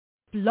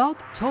Blog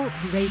Talk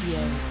Radio.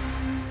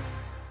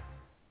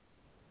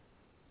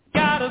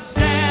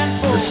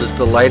 This is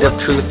the Light of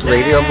Truth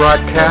radio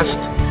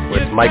broadcast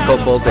with Michael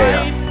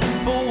Boldea.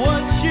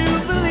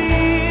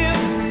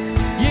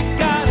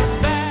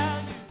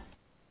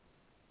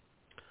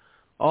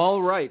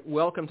 All right,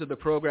 welcome to the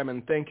program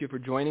and thank you for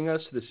joining us.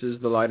 This is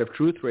the Light of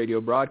Truth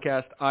radio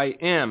broadcast. I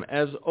am,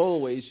 as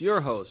always, your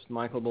host,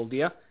 Michael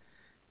Boldea,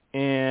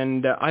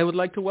 and I would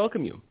like to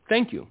welcome you.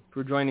 Thank you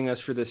for joining us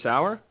for this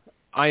hour.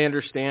 I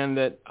understand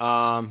that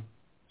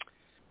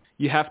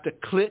you have to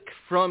click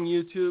from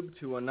YouTube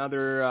to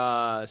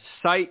another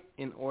site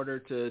in order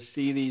to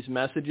see these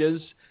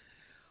messages,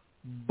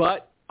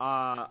 but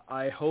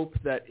I hope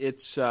that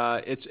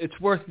it's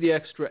worth the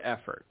extra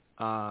effort.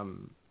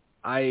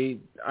 I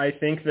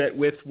think that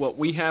with what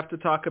we have to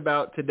talk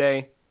about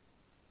today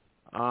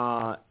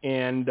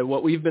and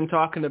what we've been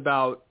talking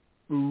about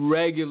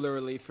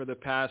regularly for the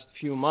past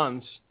few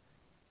months,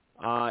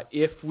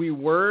 if we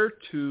were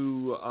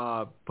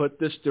to put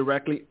this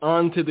directly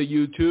onto the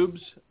YouTubes,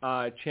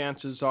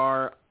 chances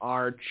are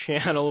our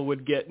channel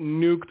would get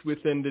nuked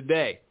within the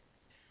day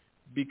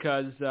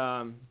because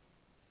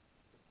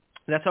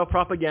that's how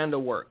propaganda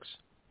works.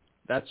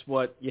 That's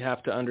what you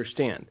have to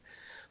understand.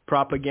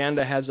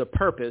 Propaganda has a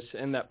purpose,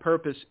 and that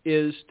purpose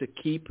is to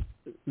keep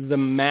the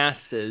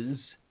masses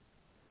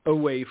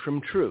away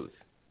from truth.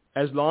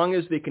 As long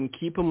as they can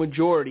keep a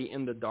majority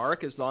in the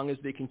dark, as long as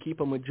they can keep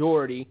a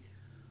majority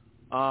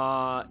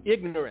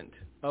ignorant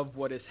of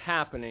what is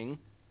happening,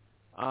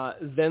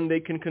 then they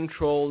can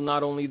control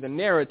not only the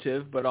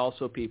narrative, but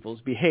also people's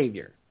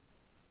behavior.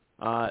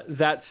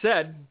 That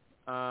said,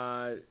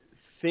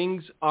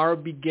 things are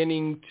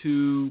beginning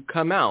to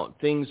come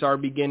out. Things are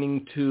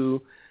beginning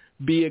to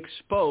be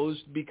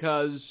exposed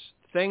because,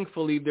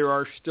 thankfully, there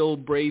are still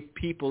brave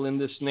people in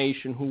this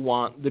nation who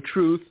want the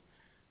truth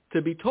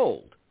to be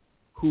told,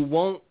 who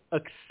won't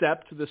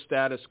accept the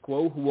status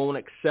quo, who won't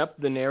accept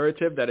the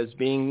narrative that is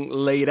being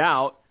laid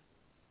out,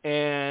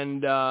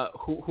 and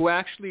who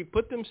actually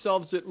put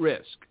themselves at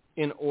risk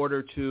in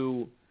order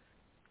to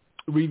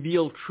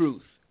reveal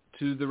truth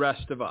to the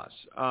rest of us.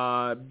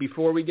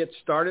 Before we get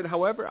started,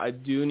 however, I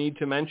do need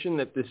to mention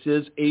that this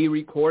is a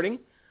recording.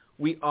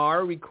 We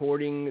are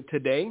recording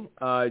today,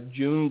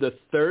 June the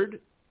 3rd,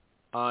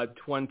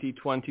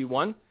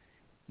 2021.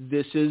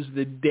 This is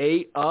the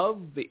day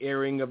of the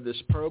airing of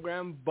this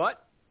program,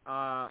 but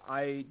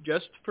I,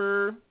 just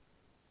for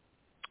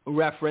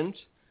reference,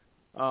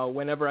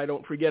 whenever I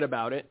don't forget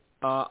about it,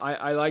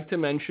 I like to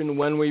mention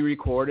when we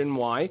record and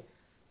why,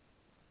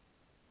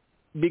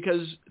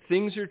 because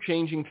things are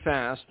changing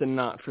fast and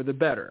not for the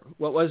better.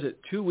 What was it,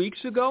 2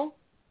 weeks ago?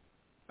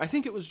 I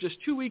think it was just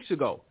 2 weeks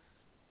ago.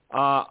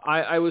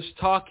 I was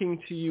talking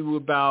to you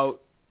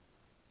about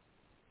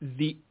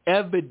the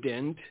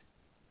evident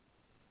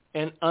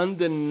and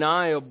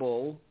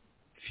undeniable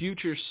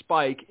future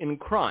spike in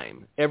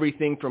crime,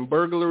 everything from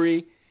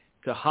burglary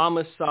to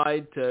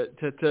homicide to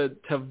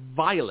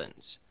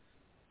violence.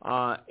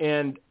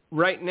 And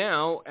right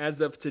now, as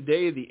of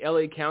today, the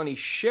LA County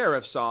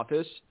Sheriff's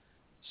Office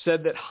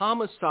said that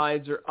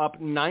homicides are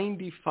up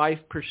 95%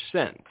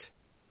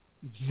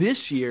 this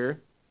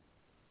year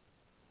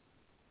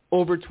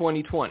over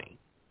 2020.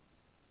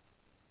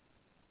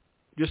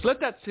 Just let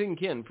that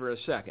sink in for a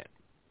second.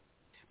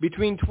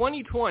 Between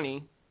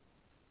 2020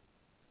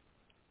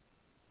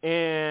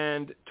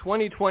 and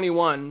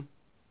 2021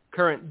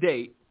 current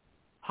date,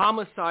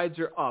 homicides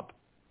are up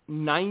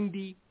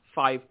 95%.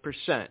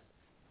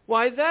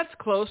 Why, that's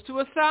close to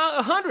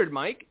 100,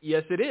 Mike.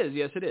 Yes, it is.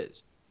 Yes, it is.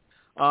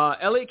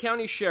 LA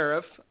County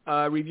Sheriff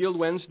revealed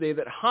Wednesday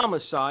that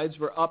homicides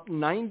were up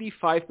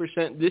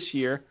 95% this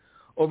year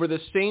over the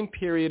same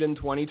period in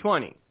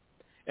 2020,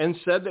 and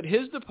said that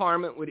his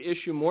department would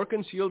issue more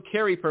concealed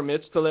carry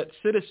permits to let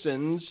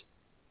citizens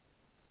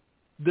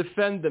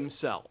defend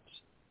themselves.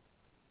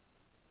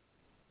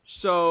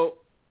 So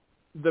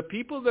the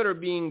people that are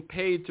being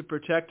paid to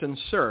protect and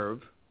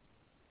serve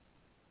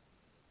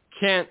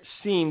can't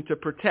seem to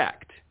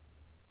protect.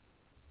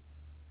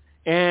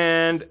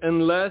 And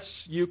unless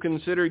you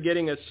consider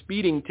getting a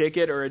speeding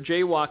ticket or a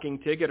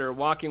jaywalking ticket or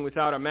walking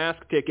without a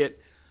mask ticket,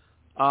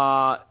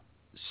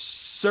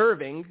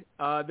 serving,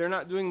 they're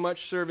not doing much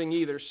serving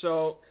either.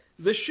 So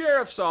the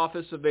Sheriff's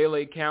Office of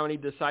LA County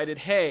decided,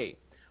 hey,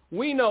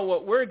 we know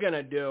what we're going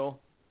to do.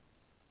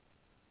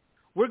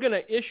 We're going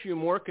to issue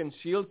more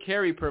concealed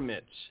carry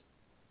permits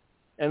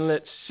and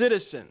let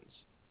citizens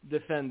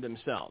defend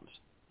themselves.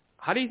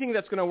 How do you think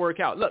that's going to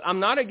work out? Look, I'm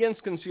not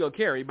against concealed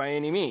carry by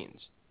any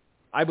means.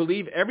 I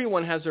believe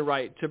everyone has a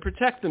right to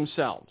protect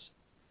themselves.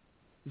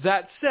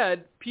 That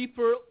said,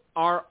 people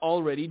are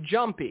already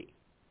jumpy.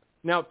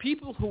 Now,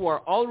 people who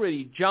are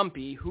already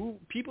jumpy,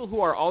 people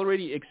who are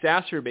already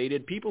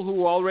exacerbated, people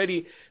who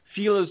already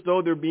feel as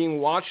though they're being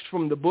watched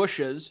from the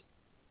bushes,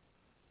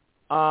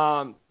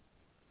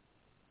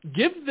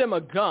 give them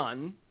a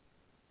gun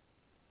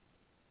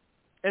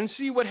and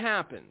see what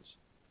happens.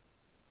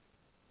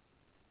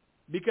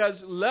 Because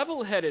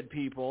level-headed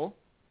people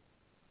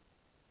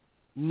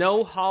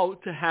know how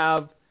to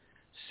have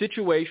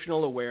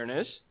situational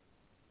awareness.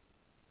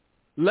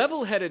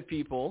 Level-headed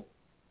people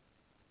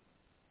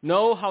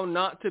know how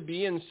not to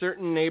be in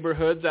certain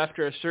neighborhoods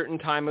after a certain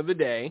time of the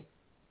day.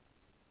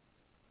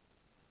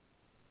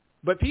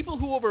 But people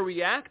who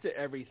overreact to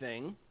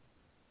everything,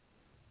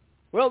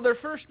 well, their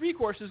first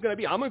recourse is going to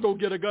be, I'm going to go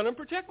get a gun and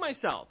protect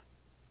myself.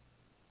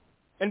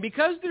 And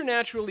because they're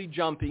naturally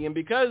jumpy and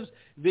because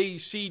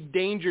they see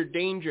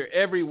danger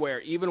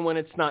everywhere, even when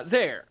it's not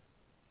there,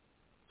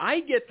 I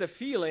get the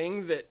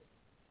feeling that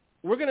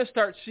we're going to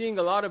start seeing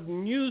a lot of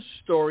news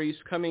stories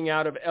coming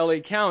out of LA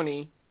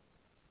County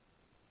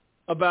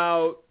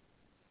about,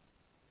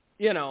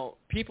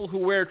 people who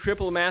wear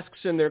triple masks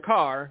in their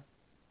car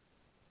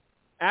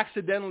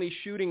accidentally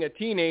shooting a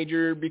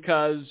teenager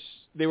because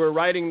they were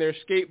riding their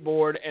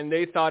skateboard and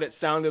they thought it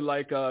sounded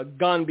like a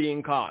gun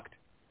being cocked.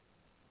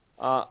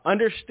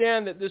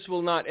 Understand that this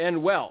will not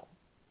end well.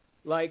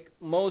 Like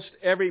most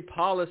every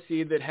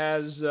policy that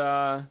has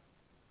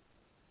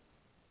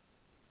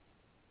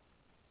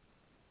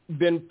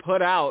been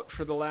put out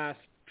for the last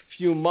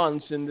few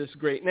months in this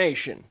great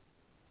nation.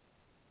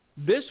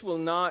 This will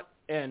not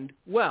end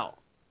well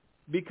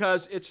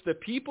because it's the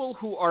people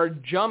who are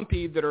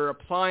jumpy that are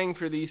applying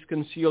for these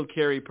concealed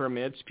carry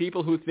permits,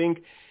 people who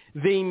think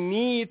they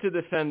need to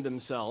defend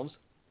themselves.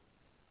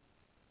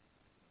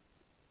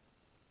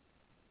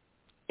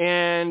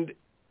 And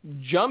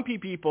jumpy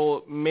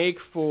people make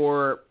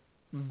for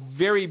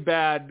very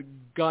bad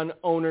gun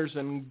owners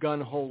and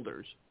gun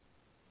holders.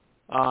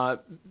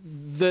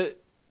 The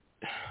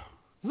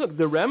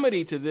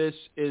remedy to this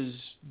is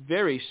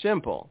very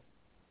simple.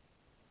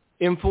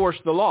 Enforce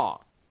the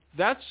law.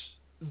 That's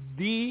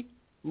the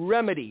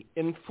remedy.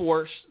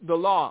 Enforce the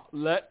law.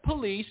 Let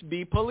police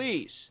be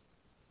police.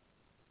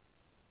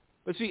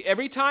 But see,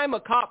 every time a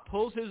cop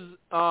pulls his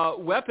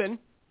weapon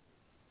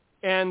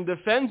and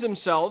defends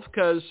himself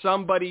because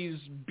somebody's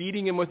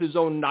beating him with his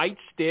own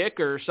nightstick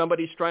or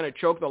somebody's trying to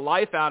choke the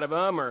life out of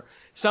him or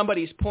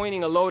somebody's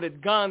pointing a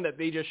loaded gun that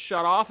they just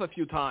shut off a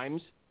few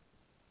times,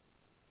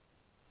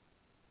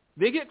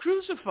 they get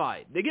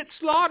crucified. They get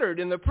slaughtered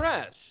in the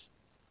press.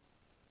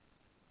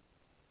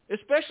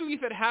 Especially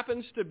if it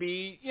happens to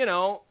be,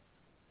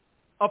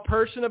 a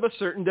person of a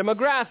certain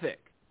demographic.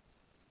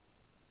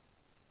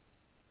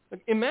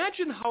 Like,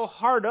 imagine how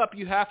hard up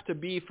you have to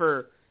be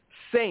for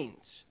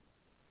saints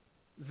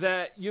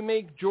that you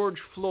make George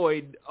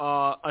Floyd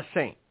a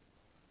saint.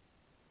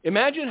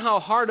 Imagine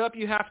how hard up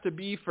you have to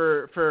be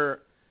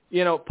for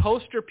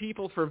poster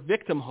people for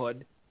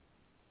victimhood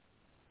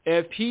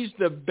if he's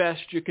the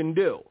best you can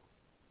do.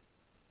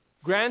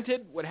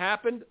 Granted, what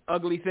happened,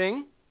 ugly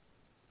thing,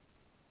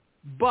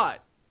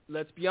 but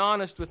let's be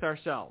honest with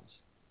ourselves.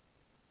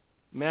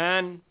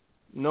 Man,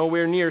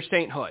 nowhere near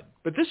sainthood.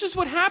 But this is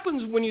what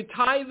happens when you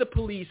tie the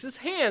police's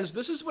hands.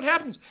 This is what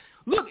happens.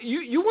 Look,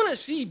 you want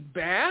to see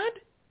bad?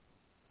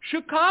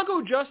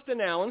 Chicago just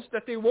announced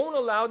that they won't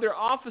allow their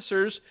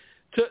officers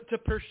to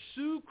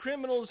pursue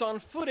criminals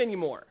on foot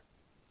anymore.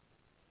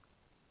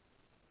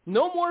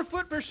 No more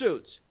foot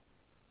pursuits.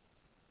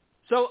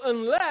 So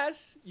unless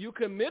you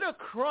commit a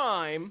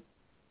crime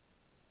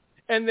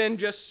and then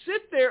just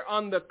sit there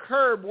on the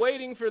curb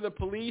waiting for the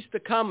police to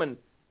come and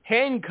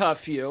handcuff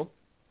you,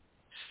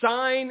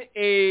 sign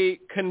a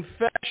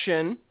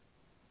confession,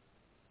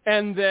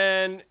 and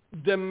then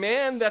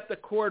demand that the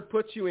court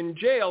puts you in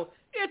jail,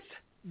 it's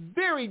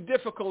very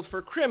difficult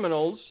for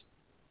criminals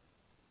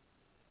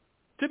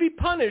to be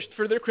punished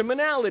for their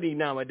criminality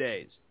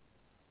nowadays.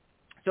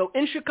 So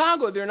in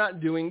Chicago, they're not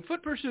doing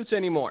foot pursuits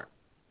anymore.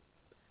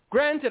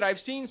 Granted, I've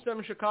seen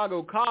some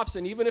Chicago cops,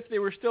 and even if they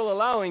were still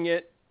allowing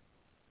it,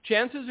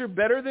 chances are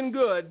better than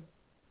good.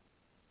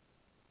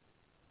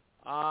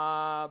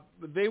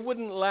 They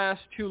wouldn't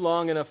last too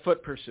long in a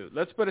foot pursuit.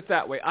 Let's put it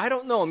that way. I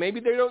don't know.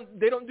 Maybe they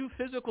don't do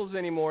physicals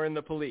anymore in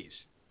the police.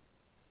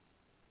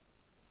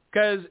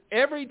 Because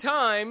every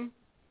time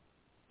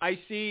I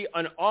see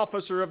an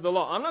officer of the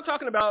law, I'm not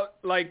talking about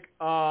like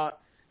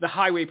the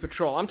highway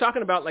patrol. I'm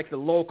talking about like the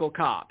local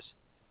cops.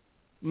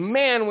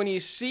 Man, when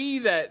you see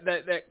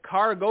that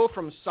car go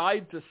from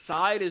side to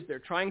side as they're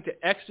trying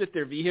to exit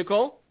their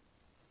vehicle,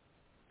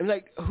 and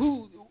like,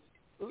 who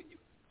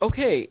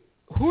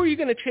are you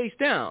going to chase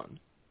down?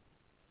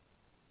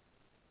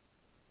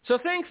 So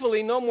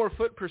thankfully, no more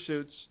foot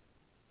pursuits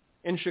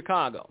in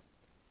Chicago.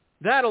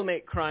 That'll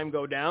make crime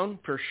go down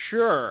for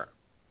sure.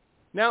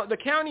 Now, the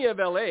county of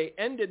LA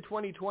ended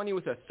 2020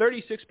 with a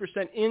 36%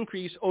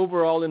 increase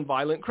overall in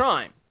violent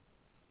crime,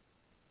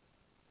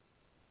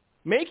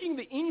 making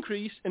the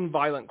increase in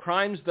violent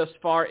crimes thus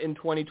far in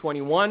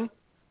 2021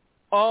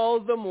 all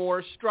the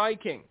more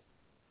striking.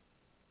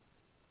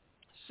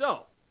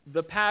 So,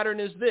 the pattern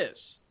is this.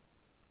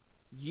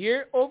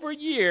 Year over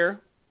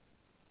year,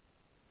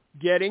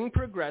 getting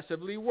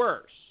progressively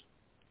worse.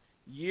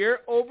 Year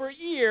over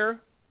year,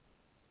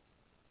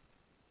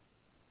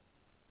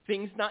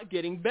 things not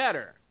getting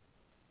better.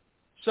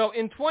 So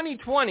in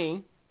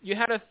 2020, you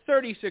had a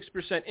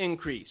 36%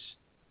 increase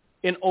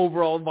in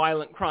overall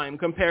violent crime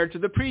compared to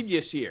the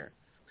previous year.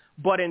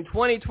 But in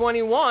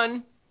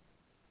 2021,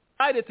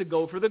 decided to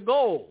go for the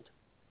gold.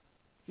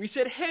 We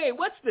said, hey,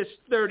 what's this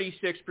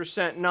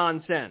 36%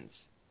 nonsense?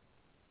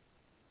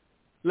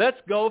 Let's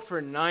go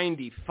for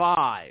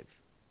 95.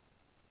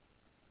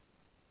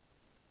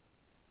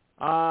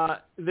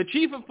 The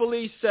chief of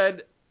police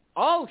said,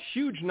 all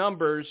huge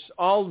numbers,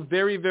 all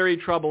very, very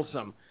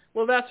troublesome.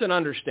 Well, that's an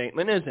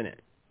understatement, isn't it?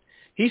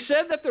 He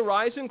said that the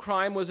rise in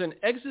crime was an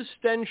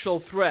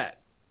existential threat,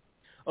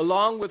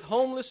 along with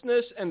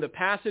homelessness and the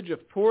passage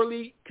of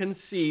poorly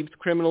conceived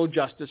criminal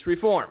justice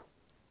reform.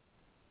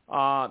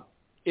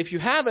 If you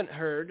haven't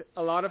heard,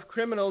 a lot of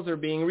criminals are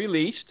being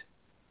released.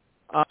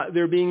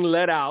 They're being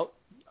let out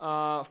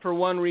for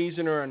one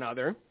reason or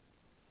another.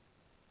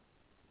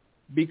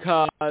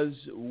 Because, there's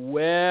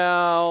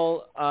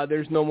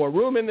no more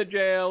room in the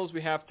jails.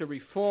 We have to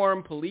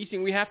reform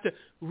policing. We have to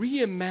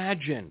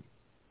reimagine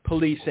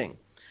policing.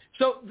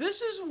 So this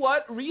is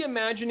what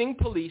reimagining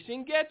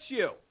policing gets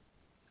you.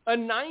 A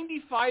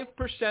 95%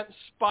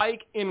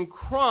 spike in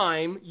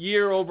crime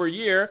year over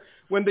year,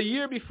 when the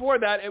year before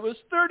that it was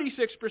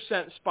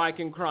 36% spike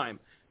in crime.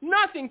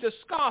 Nothing to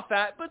scoff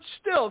at, but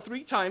still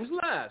 3 times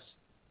less.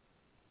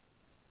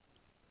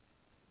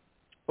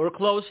 Or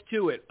close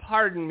to it.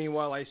 Pardon me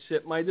while I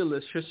sip my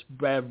delicious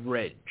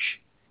beverage.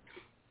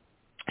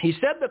 He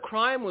said the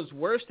crime was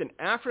worst in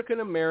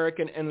African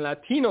American and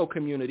Latino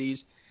communities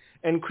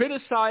and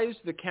criticized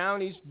the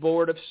county's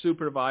Board of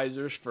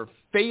Supervisors for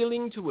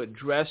failing to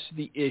address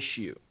the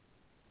issue.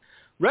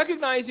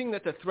 Recognizing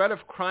that the threat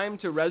of crime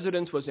to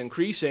residents was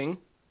increasing,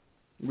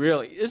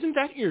 really, isn't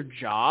that your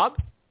job?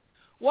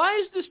 Why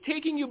is this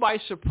taking you by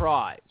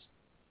surprise?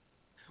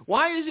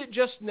 Why is it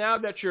just now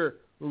that you're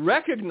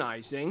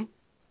recognizing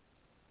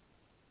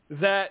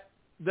that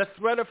the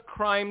threat of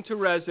crime to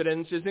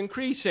residents is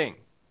increasing?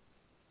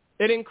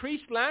 It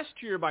increased last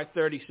year by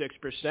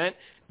 36%.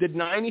 Did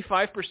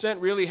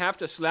 95% really have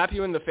to slap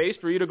you in the face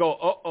for you to go,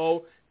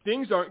 uh-oh,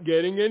 things aren't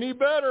getting any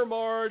better,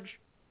 Marge?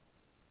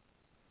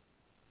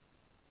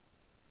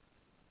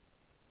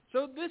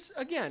 So this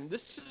is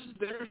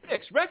their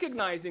fix.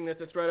 Recognizing that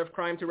the threat of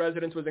crime to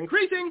residents was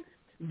increasing,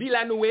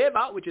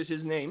 Villanueva, which is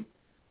his name,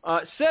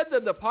 said the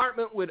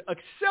department would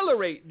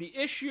accelerate the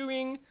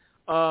issuing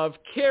of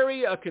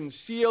carry a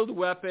concealed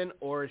weapon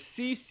or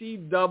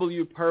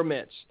CCW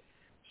permits.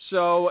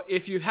 So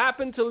if you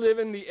happen to live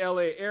in the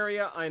LA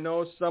area, I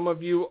know some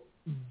of you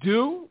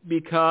do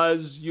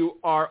because you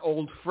are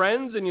old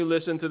friends and you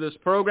listen to this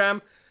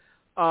program,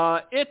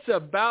 it's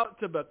about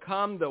to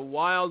become the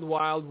wild,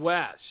 wild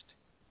west.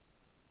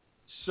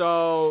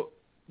 So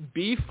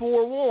be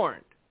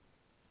forewarned.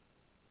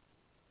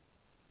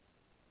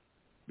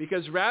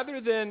 Because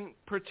rather than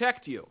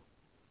protect you,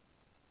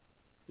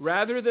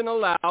 rather than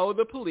allow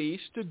the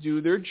police to do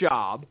their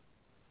job,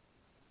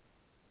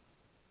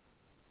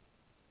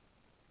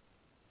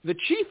 the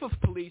chief of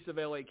police of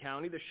LA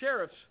County, the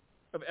sheriff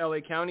of LA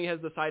County, has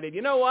decided,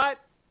 you know what?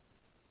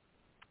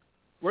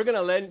 We're going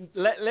to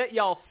let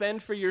y'all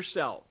fend for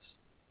yourselves.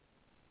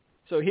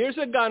 So here's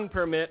a gun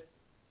permit.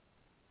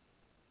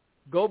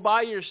 Go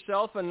buy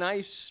yourself a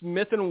nice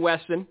Smith &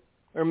 Wesson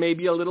or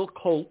maybe a little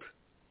Colt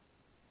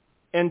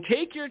and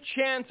take your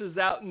chances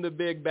out in the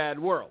big bad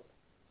world.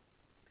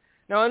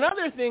 Now,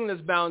 another thing that's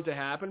bound to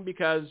happen,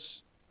 because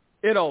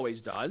it always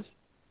does,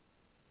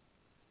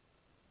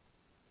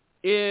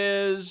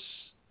 is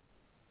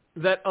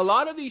that a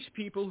lot of these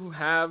people who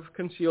have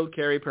concealed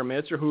carry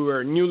permits or who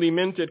are newly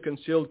minted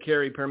concealed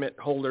carry permit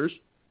holders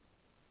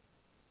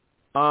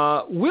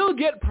will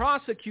get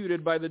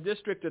prosecuted by the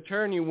district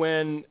attorney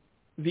when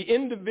the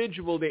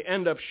individual they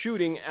end up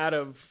shooting out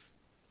of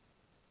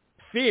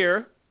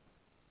fear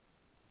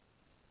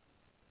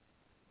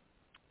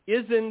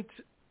isn't,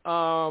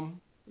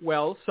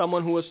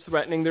 someone who is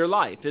threatening their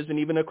life, isn't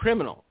even a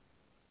criminal.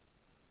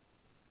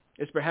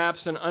 It's perhaps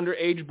an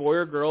underage boy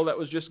or girl that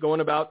was just going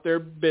about their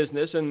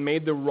business and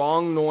made the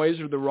wrong noise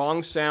or the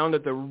wrong sound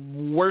at the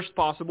worst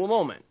possible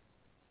moment.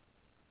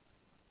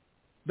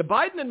 The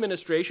Biden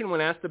administration,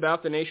 when asked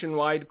about the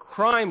nationwide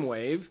crime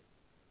wave,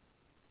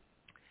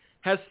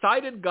 has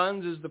cited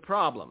guns as the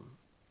problem.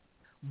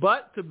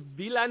 But to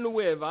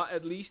Villanueva,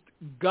 at least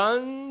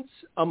guns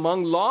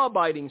among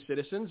law-abiding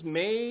citizens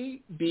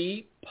may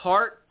be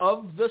part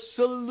of the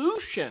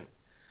solution,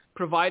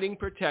 providing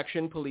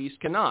protection police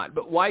cannot.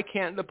 But why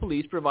can't the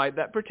police provide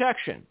that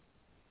protection?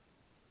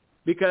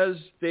 Because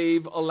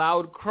they've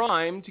allowed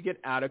crime to get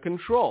out of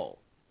control.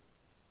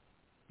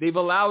 They've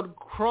allowed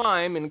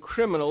crime and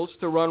criminals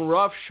to run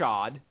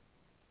roughshod.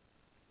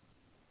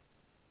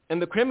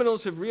 And the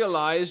criminals have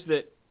realized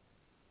that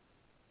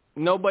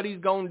nobody's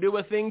going to do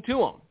a thing to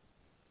them.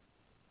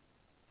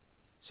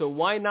 So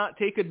why not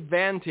take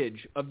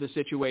advantage of the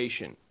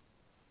situation?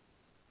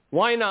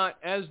 Why not,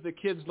 as the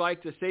kids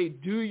like to say,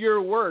 do your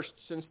worst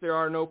since there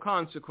are no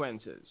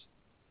consequences?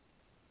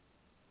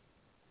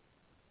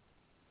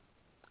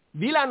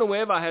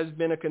 Villanueva has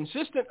been a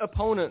consistent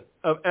opponent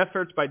of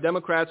efforts by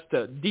Democrats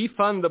to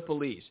defund the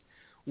police.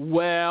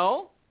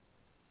 Well,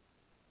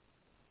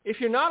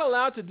 if you're not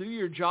allowed to do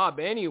your job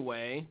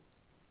anyway,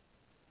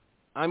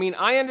 I mean,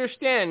 I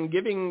understand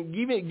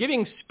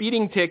giving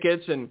speeding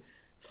tickets and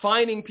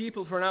fining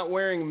people for not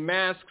wearing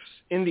masks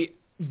in the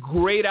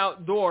great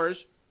outdoors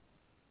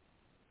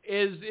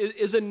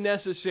is a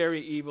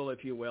necessary evil,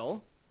 if you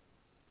will.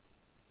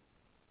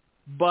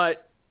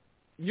 But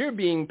you're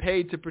being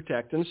paid to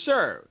protect and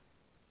serve.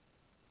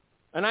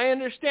 And I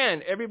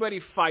understand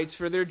everybody fights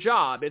for their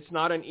job. It's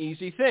not an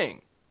easy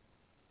thing.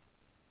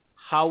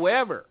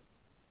 However,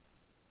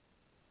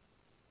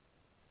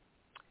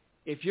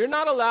 if you're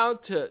not allowed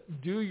to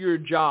do your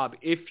job,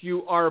 if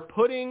you are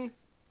putting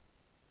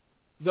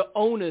the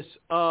onus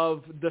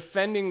of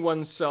defending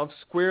oneself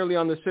squarely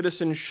on the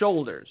citizen's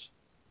shoulders,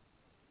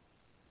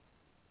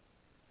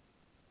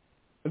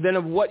 then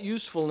of what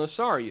usefulness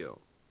are you?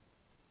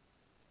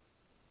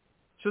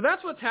 So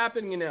that's what's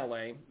happening in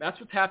LA. That's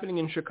what's happening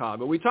in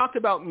Chicago. We talked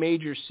about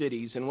major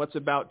cities and what's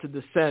about to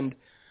descend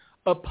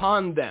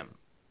upon them.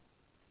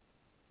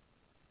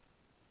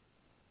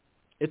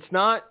 It's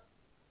not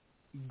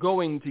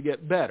going to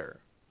get better.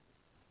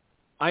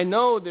 I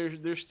know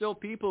there's still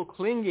people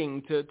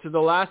clinging to the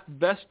last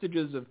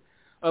vestiges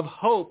of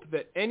hope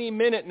that any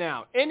minute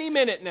now,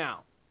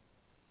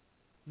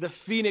 the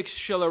phoenix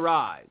shall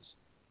arise.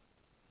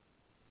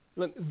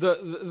 Look,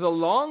 the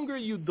longer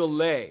you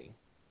delay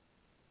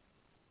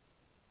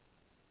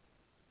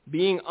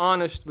being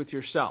honest with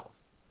yourself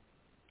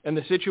and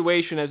the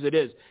situation as it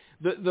is,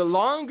 the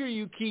longer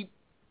you keep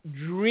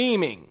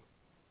dreaming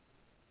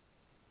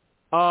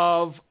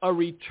of a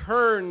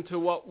return to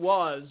what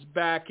was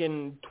back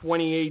in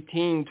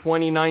 2018,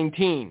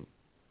 2019,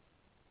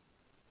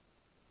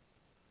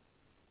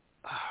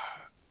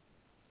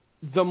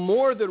 the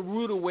more the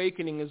rude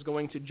awakening is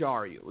going to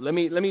jar you. Let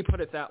me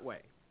put it that way.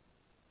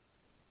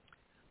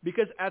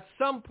 Because at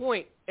some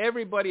point,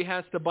 everybody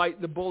has to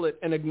bite the bullet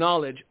and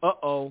acknowledge,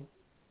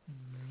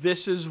 this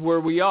is where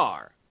we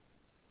are.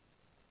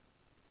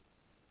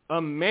 A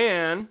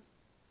man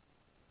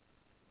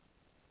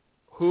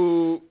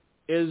who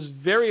is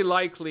very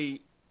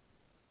likely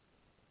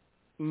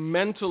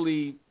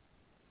mentally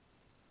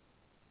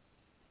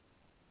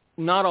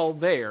not all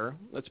there,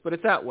 let's put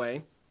it that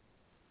way,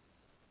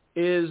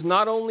 is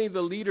not only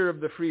the leader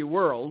of the free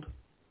world,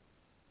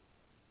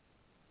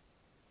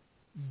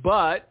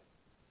 but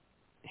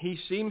he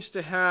seems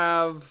to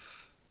have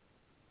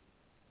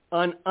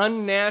an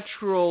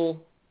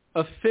unnatural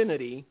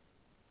affinity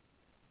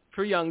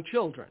for young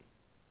children.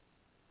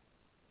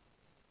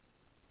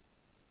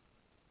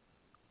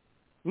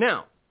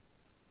 Now,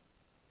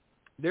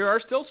 there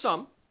are still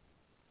some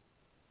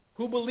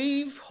who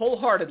believe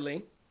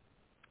wholeheartedly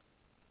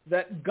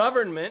that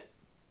government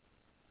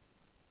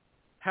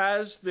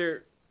has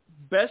their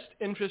best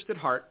interest at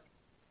heart,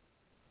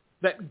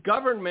 that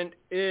government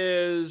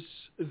is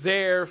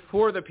there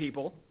for the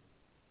people.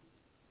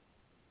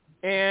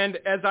 And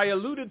as I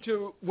alluded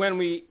to when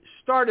we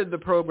started the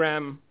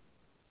program,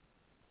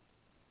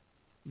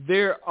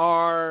 there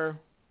are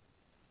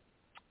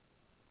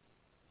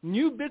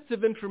new bits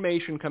of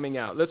information coming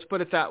out, let's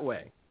put it that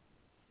way,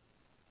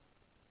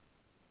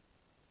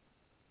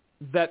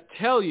 that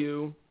tell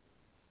you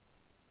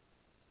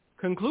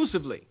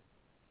conclusively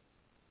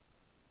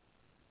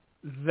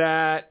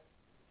that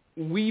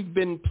we've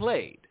been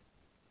played,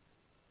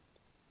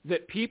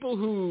 that people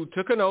who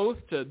took an oath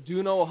to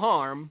do no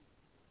harm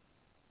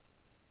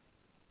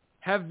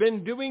have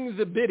been doing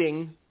the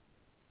bidding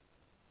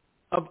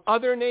of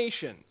other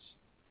nations.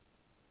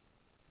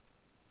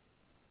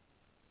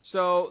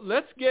 So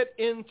let's get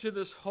into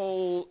this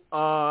whole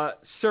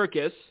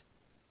circus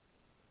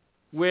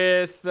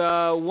with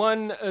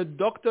one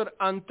Dr.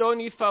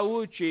 Anthony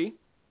Fauci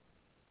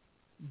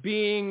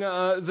being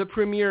the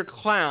premier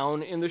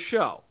clown in the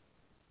show.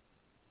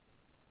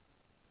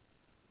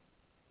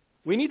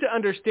 We need to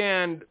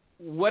understand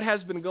what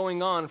has been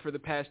going on for the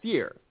past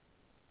year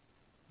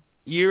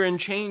and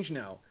change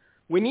now.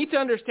 We need to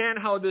understand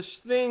how this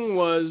thing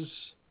was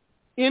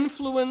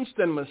influenced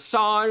and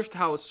massaged,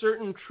 how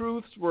certain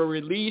truths were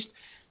released,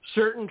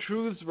 certain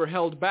truths were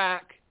held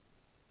back.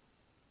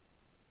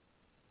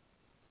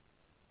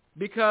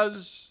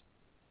 Because,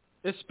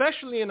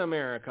 especially in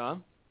America,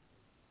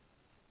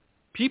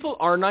 people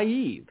are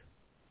naive.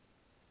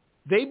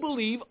 They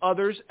believe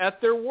others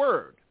at their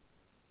word.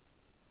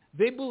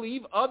 They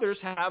believe others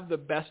have the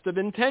best of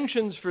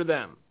intentions for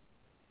them.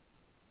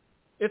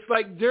 It's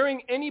like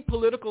during any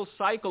political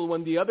cycle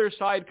when the other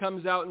side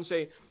comes out and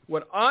say,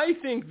 what I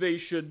think they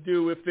should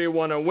do if they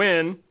want to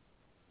win,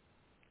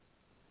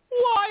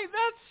 why,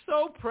 that's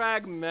so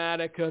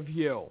pragmatic of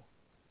you.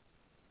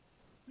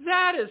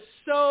 That is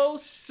so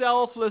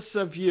selfless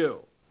of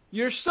you.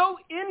 You're so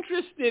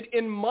interested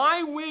in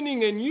my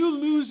winning and you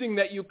losing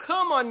that you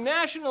come on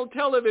national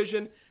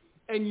television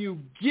and you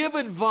give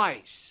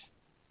advice.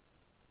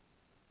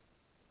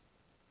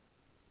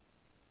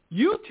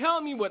 You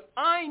tell me what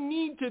I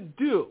need to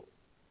do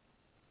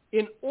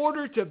in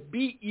order to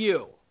beat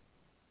you.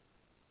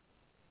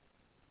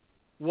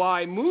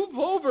 Why, move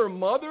over,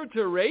 Mother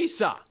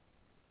Teresa.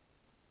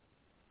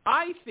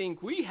 I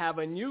think we have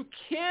a new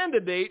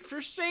candidate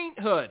for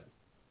sainthood.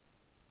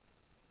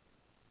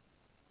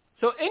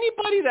 So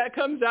anybody that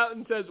comes out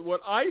and says,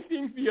 what I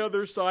think the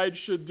other side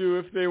should do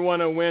if they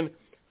want to win,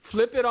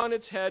 flip it on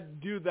its head,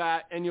 do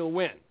that, and you'll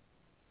win.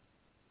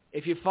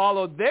 If you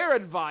follow their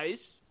advice,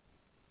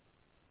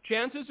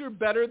 chances are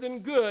better than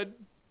good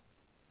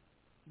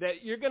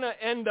that you're going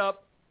to end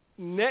up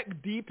neck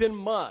deep in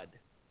mud.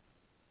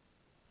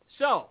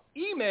 So,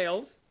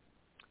 emails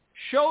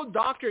show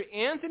Dr.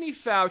 Anthony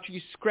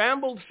Fauci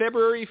scrambled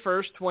February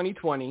 1st,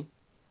 2020,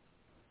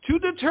 to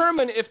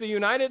determine if the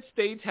United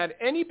States had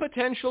any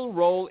potential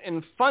role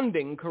in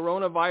funding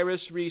coronavirus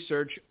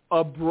research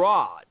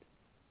abroad.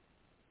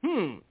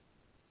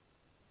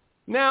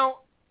 Now,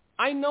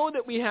 I know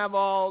that we have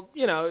all,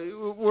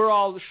 we're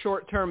all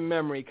short-term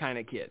memory kind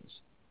of kids.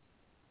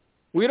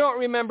 We don't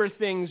remember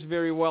things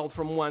very well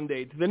from one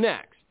day to the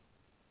next.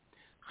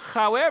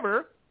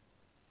 However,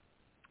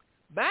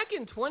 back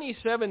in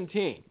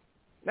 2017,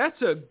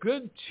 that's a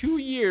good 2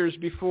 years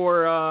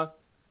before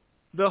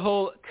the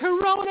whole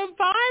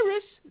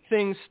coronavirus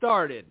thing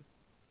started.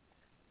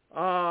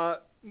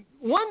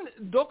 One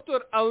Dr.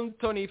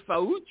 Anthony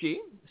Fauci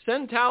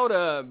sent out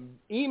an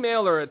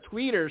email or a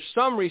tweet or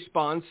some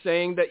response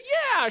saying that,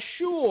 yeah,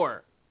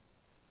 sure,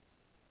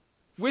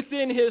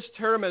 within his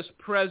term as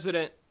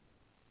president,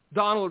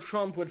 Donald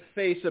Trump would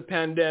face a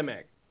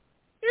pandemic.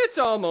 It's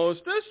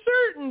almost a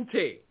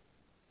certainty.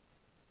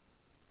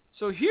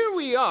 So here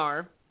we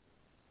are,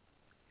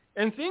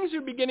 and things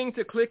are beginning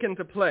to click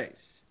into place.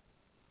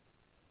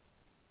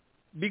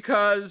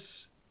 Because,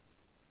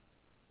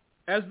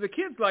 as the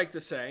kids like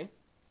to say,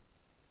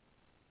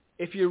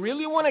 if you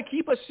really want to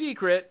keep a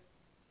secret,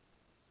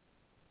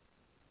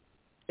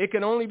 it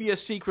can only be a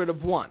secret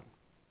of one.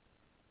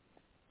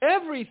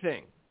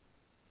 Everything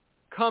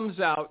comes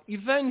out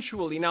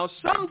eventually. Now,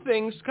 some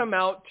things come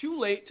out too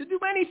late to do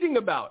anything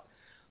about,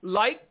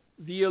 like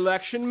the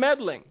election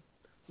meddling,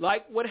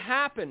 like what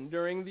happened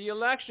during the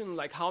election,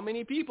 like how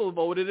many people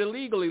voted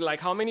illegally, like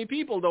how many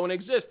people don't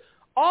exist,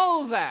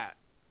 all that.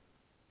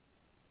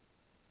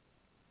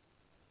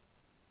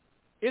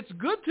 It's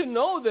good to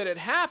know that it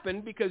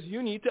happened because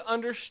you need to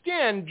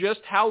understand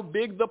just how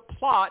big the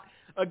plot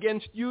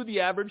against you,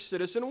 the average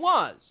citizen,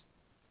 was.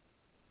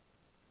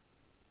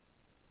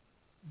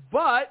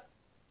 But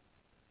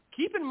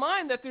keep in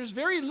mind that there's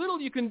very little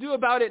you can do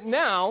about it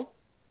now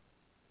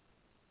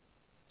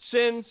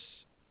since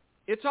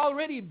it's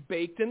already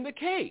baked in the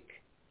cake.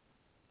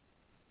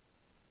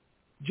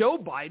 Joe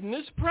Biden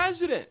is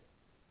president.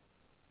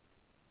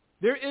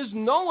 There is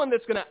no one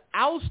that's going to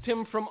oust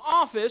him from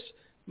office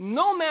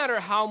no matter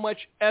how much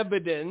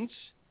evidence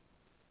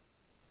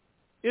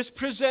is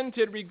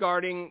presented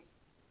regarding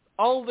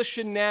all the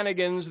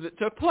shenanigans that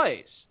took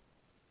place.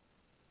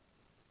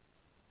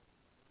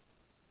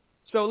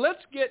 So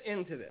let's get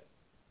into this.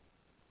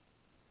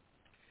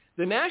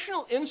 The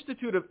National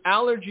Institute of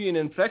Allergy and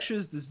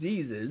Infectious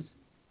Diseases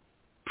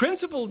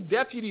Principal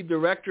Deputy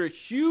Director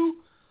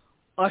Hugh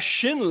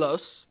Aschenlos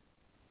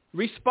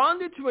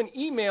responded to an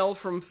email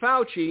from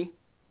Fauci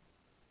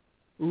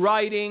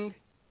writing,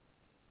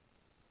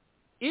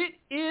 "It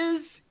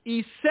is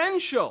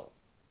essential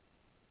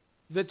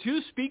the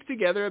two speak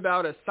together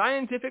about a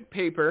scientific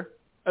paper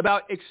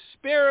about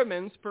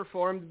experiments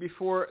performed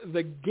before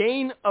the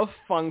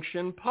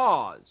gain-of-function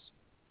pause.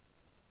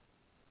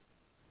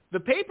 The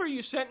paper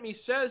you sent me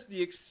says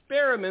the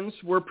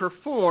experiments were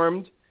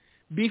performed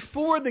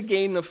before the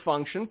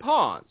gain-of-function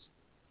pause,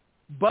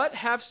 but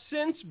have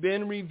since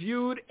been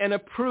reviewed and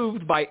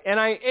approved by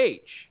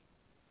NIH.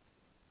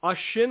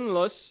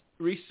 Aschenlos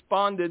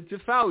responded to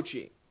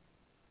Fauci.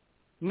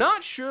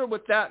 Not sure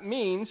what that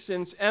means,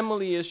 since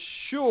Emily is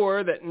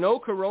sure that no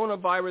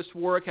coronavirus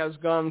work has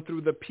gone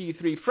through the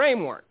P3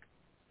 framework.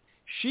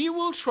 She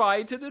will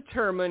try to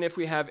determine if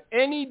we have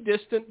any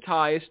distant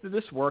ties to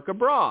this work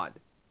abroad.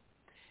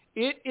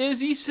 It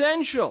is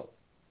essential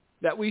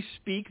that we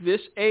speak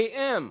this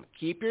AM.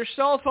 Keep your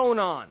cell phone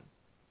on."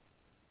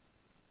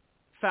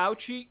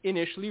 Fauci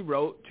initially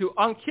wrote to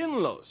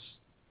Aschenlos,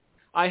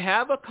 "I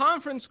have a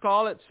conference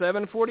call at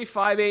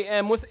 7:45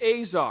 a.m. with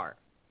Azar.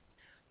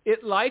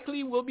 It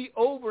likely will be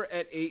over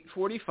at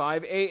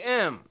 8:45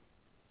 a.m.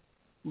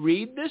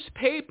 Read this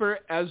paper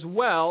as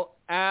well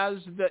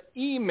as the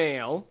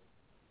email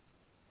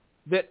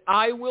that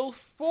I will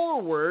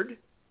forward."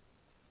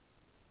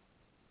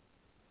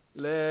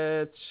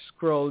 Let's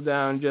scroll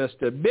down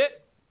just a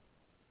bit.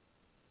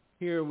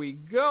 Here we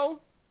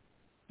go.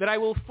 "That I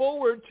will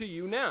forward to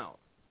you now.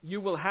 You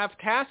will have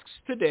tasks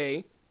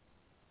today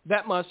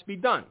that must be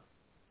done."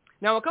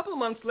 Now, a couple of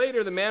months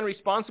later, the man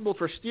responsible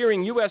for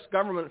steering U.S.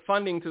 government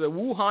funding to the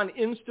Wuhan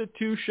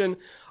Institution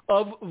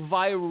of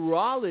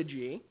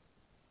Virology,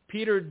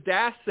 Peter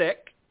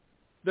Daszak,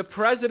 the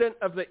president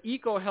of the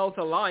EcoHealth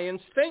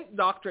Alliance, thanked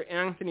Dr.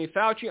 Anthony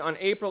Fauci on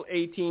April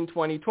 18,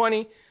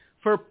 2020,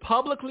 for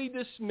publicly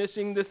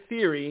dismissing the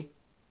theory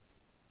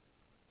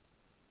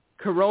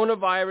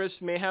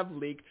coronavirus may have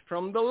leaked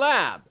from the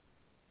lab.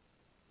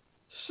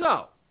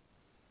 So,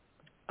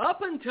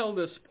 up until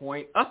this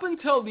point, up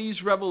until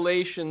these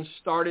revelations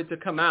started to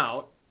come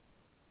out,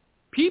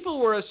 people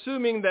were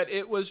assuming that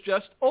it was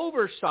just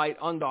oversight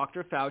on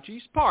Dr.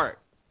 Fauci's part,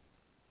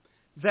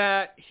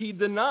 that he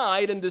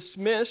denied and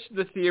dismissed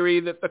the theory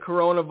that the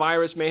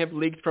coronavirus may have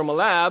leaked from a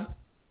lab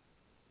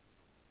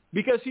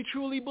because he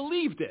truly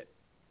believed it.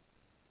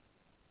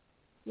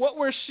 What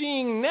we're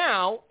seeing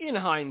now, in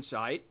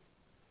hindsight,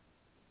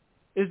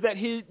 is that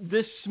he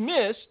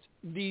dismissed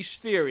these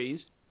theories,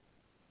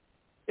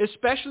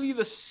 especially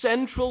the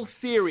central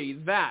theory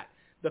that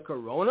the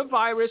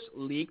coronavirus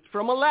leaked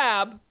from a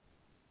lab.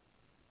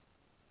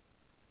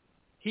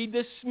 He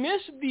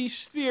dismissed these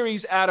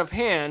theories out of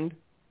hand,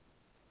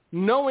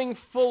 knowing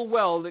full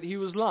well that he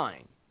was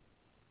lying.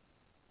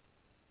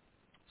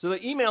 So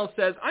the email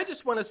says, I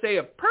just want to say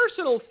a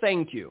personal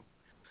thank you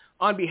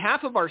on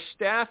behalf of our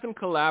staff and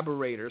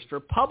collaborators for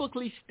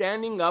publicly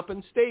standing up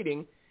and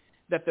stating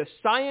that the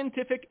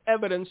scientific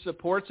evidence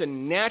supports a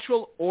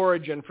natural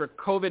origin for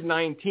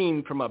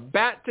COVID-19 from a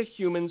bat to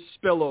human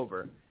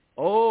spillover.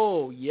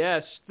 Oh,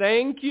 yes,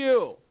 thank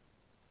you.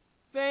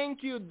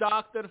 Thank you,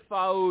 Dr.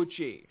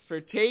 Fauci, for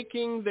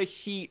taking the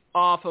heat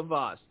off of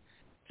us.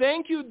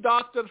 Thank you,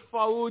 Dr.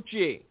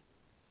 Fauci,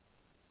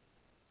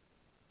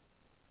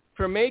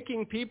 for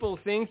making people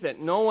think that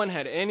no one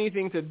had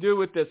anything to do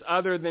with this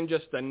other than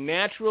just a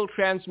natural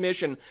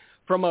transmission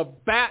from a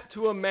bat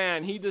to a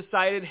man. He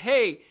decided,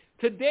 hey,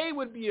 today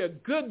would be a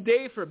good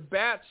day for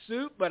bat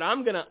soup, but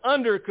I'm going to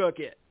undercook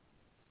it.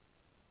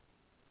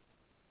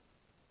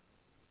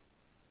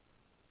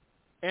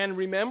 And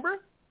remember,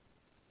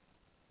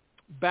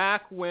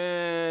 back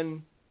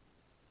when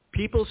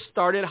people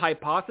started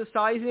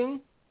hypothesizing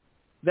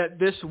that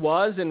this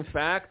was, in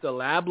fact, a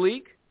lab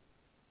leak,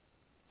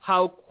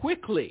 how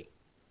quickly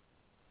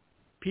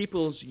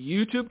people's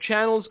YouTube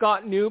channels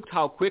got nuked,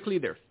 how quickly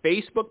their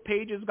Facebook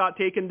pages got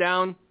taken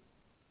down,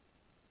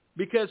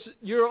 because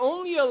you're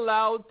only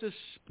allowed to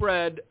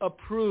spread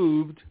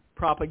approved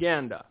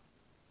propaganda.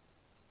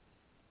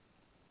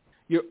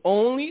 You're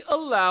only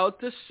allowed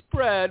to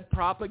spread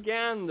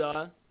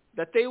propaganda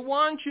that they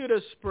want you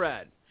to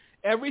spread.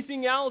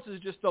 Everything else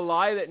is just a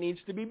lie that needs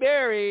to be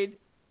buried.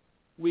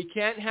 We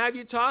can't have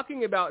you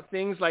talking about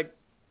things like,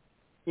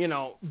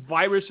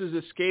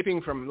 viruses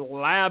escaping from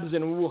labs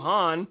in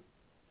Wuhan.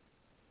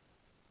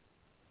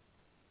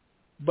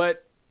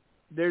 But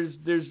there's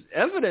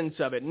evidence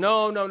of it.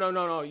 No.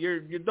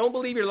 You don't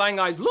believe your lying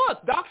eyes.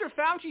 Look, Dr.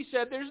 Fauci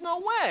said there's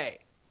no way.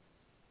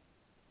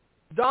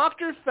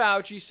 Dr.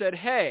 Fauci said,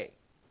 hey,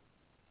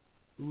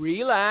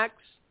 relax.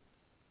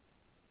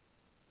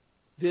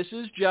 This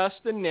is just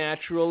a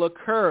natural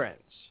occurrence.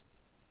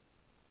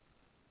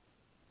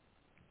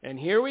 And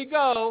here we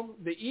go,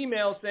 the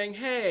email saying,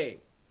 hey,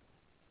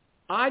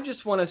 I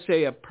just want to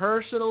say a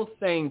personal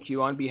thank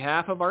you on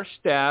behalf of our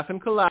staff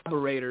and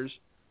collaborators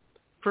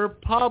for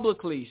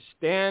publicly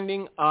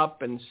standing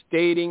up and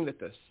stating that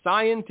the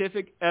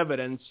scientific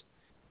evidence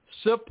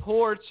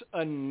supports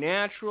a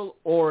natural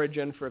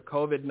origin for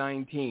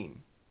COVID-19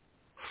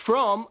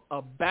 from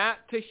a bat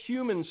to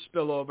human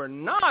spillover,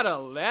 not a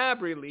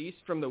lab release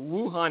from the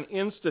Wuhan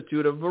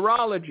Institute of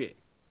Virology.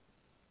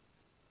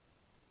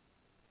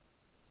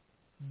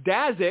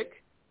 Daszak,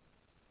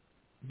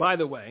 by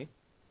the way,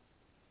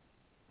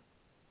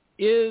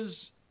 is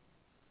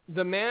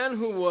the man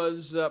who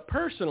was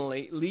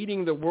personally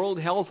leading the World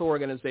Health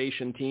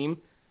Organization team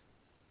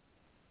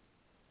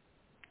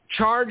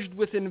charged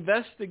with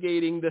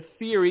investigating the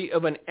theory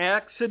of an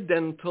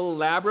accidental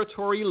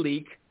laboratory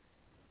leak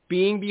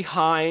being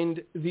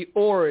behind the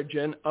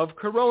origin of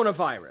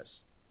coronavirus.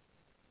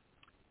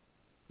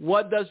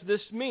 What does this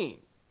mean?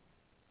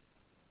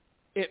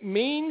 It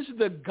means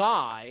the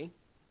guy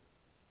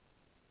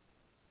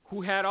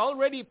who had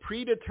already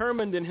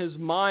predetermined in his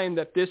mind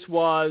that this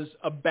was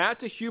a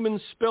bat-to-human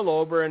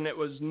spillover and it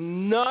was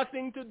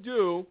nothing to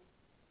do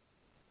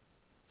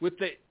with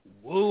the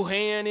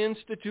Wuhan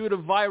Institute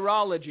of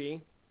Virology,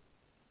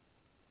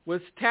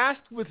 was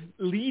tasked with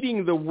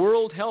leading the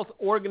World Health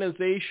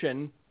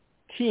Organization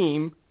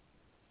team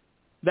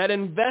that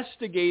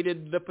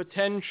investigated the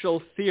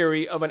potential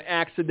theory of an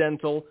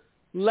accidental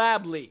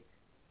lab leak.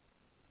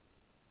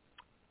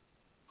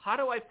 How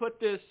do I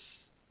put this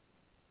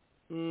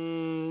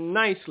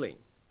nicely?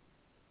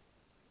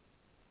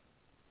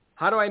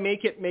 How do I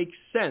make it make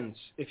sense,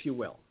 if you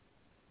will?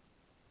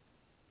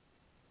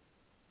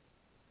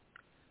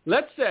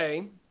 Let's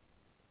say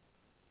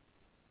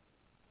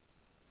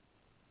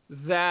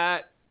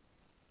that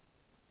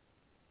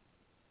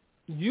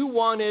you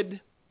wanted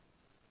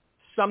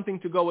something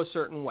to go a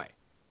certain way,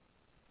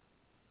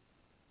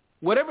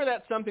 whatever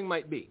that something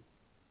might be.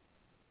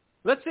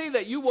 Let's say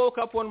that you woke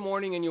up one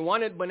morning and you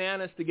wanted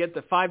bananas to get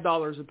to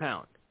 $5 a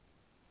pound.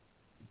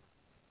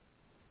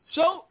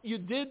 So you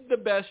did the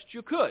best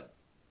you could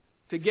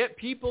to get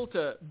people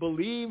to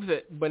believe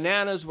that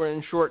bananas were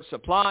in short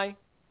supply,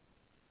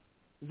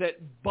 that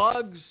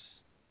bugs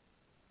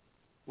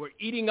were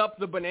eating up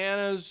the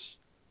bananas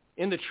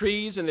in the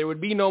trees and there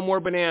would be no more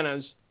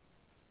bananas.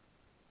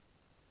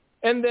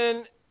 And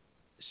then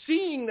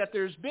seeing that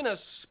there's been a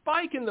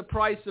spike in the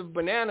price of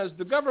bananas,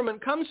 the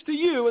government comes to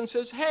you and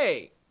says,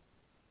 hey,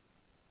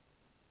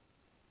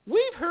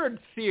 We've heard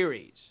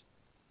theories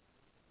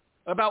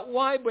about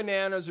why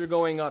bananas are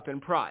going up in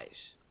price.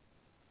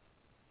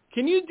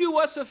 Can you do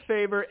us a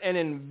favor and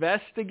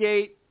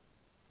investigate?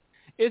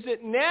 Is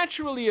it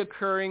naturally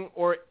occurring,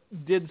 or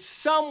did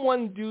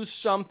someone do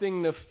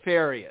something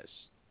nefarious?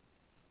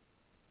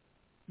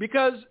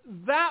 Because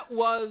that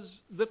was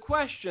the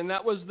question.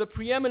 That was the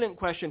preeminent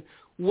question.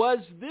 Was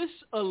this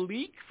a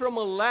leak from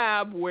a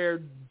lab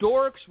where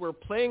dorks were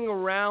playing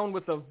around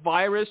with a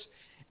virus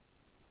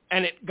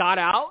and it got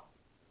out?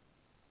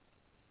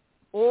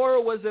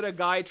 Or was it a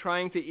guy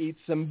trying to eat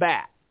some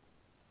bat?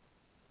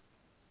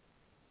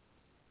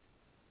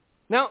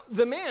 Now,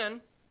 the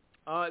man,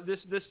 this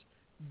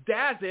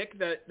Daszak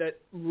that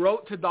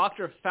wrote to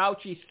Dr.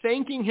 Fauci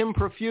thanking him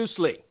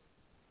profusely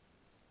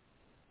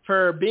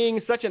for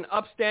being such an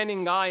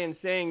upstanding guy and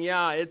saying,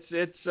 yeah,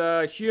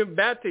 it's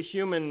bat to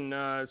human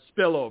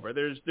spillover.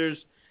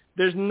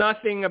 There's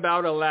nothing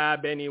about a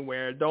lab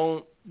anywhere.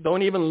 Don't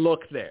even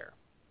look there.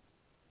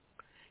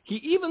 He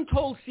even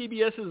told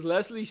CBS's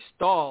Leslie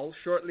Stahl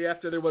shortly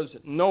after there was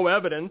no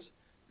evidence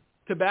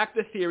to back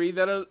the theory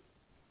that a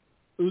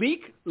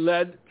leak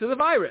led to the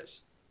virus.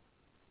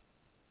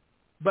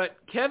 But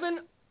Kevin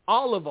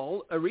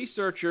Olival, a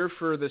researcher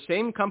for the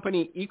same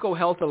company,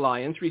 EcoHealth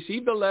Alliance,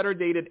 received a letter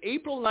dated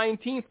April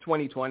 19th,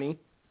 2020,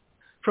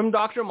 from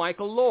Dr.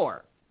 Michael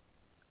Lohr,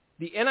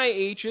 the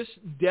NIH's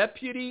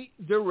Deputy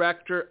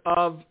Director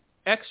of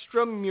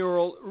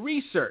Extramural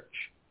Research,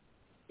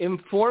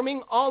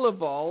 informing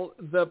Olival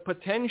the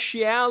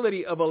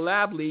potentiality of a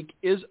lab leak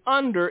is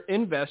under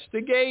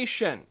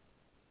investigation.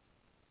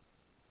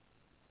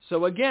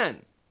 So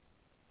again,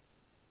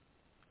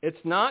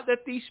 it's not that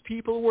these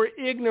people were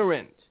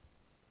ignorant.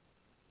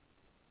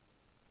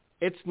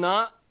 It's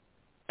not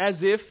as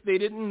if they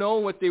didn't know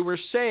what they were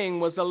saying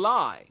was a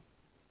lie.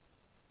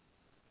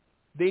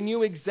 They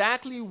knew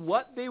exactly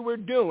what they were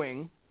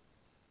doing.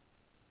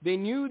 They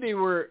knew they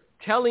were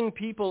telling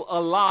people a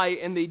lie,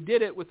 and they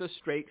did it with a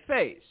straight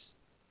face.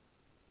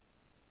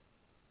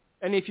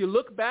 And if you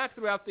look back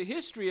throughout the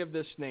history of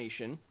this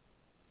nation,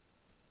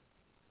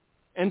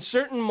 and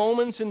certain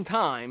moments in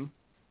time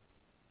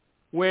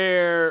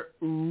where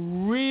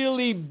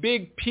really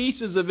big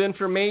pieces of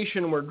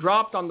information were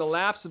dropped on the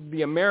laps of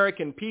the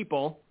American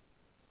people,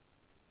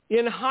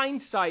 in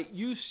hindsight,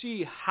 you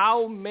see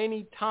how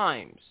many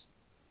times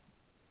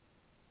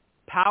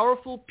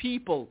powerful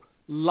people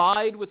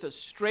lied with a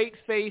straight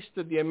face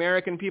to the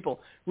American people.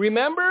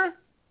 Remember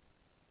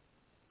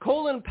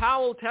Colin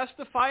Powell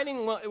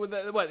testifying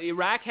what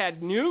Iraq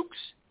had nukes?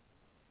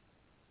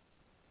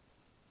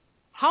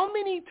 How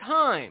many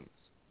times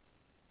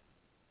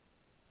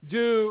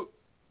do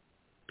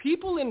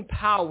people in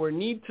power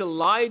need to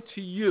lie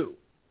to you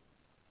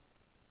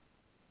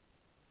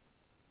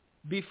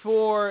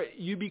before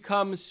you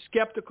become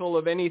skeptical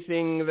of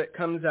anything that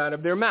comes out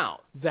of their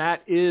mouth?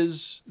 That is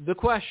the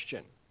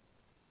question.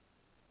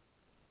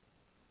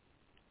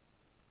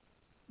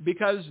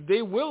 Because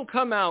they will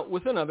come out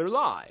with another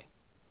lie.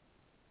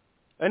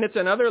 And it's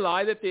another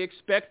lie that they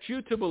expect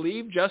you to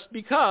believe just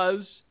because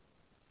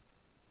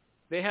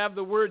they have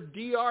the word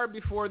DR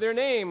before their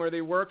name, or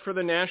they work for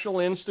the National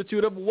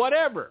Institute of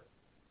whatever.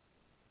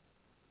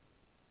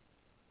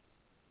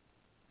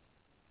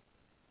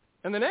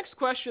 And the next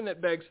question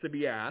that begs to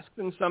be asked,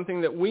 and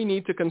something that we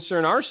need to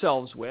concern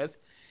ourselves with,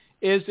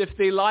 is if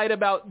they lied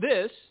about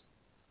this,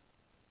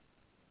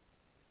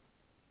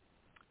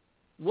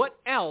 what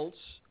else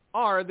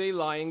are they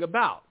lying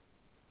about?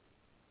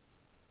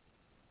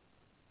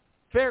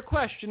 Fair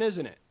question,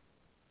 isn't it?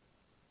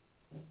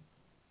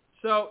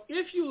 So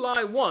if you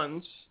lie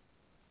once,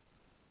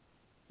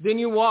 then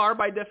you are,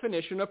 by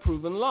definition, a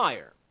proven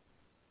liar.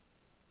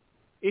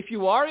 If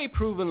you are a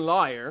proven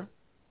liar,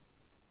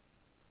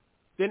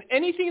 then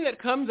anything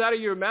that comes out of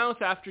your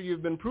mouth after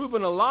you've been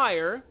proven a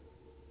liar,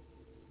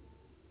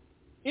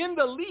 in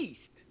the least,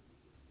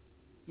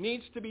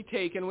 needs to be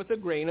taken with a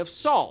grain of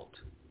salt.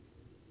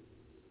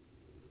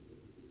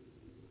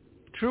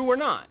 True or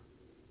not?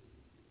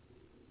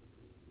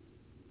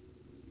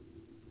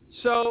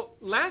 So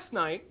last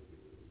night,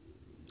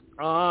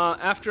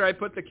 after I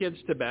put the kids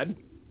to bed,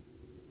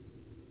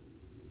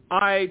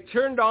 I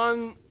turned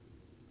on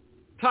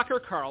Tucker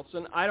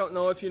Carlson. I don't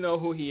know if you know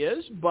who he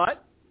is,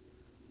 but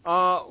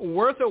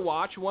worth a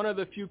watch. One of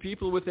the few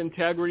people with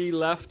integrity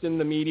left in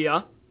the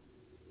media.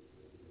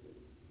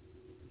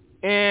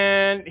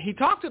 And he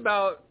talked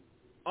about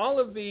all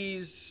of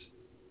these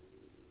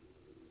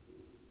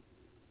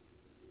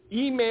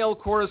email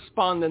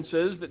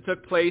correspondences that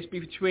took place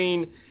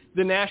between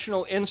the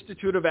National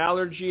Institute of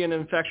Allergy and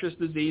Infectious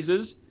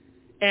Diseases,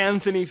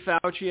 Anthony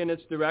Fauci and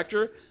its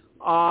director,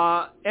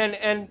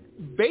 and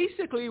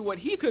basically what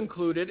he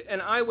concluded,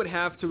 and I would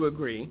have to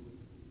agree,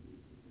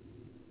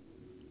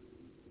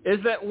 is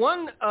that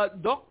one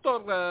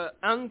Dr.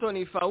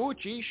 Anthony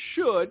Fauci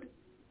should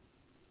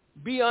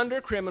be under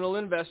criminal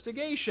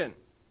investigation.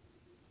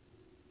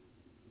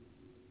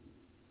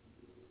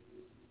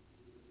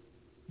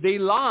 They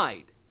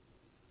lied,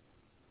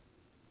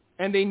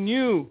 and they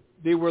knew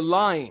they were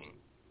lying.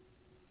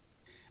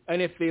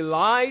 And if they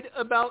lied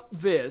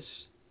about this,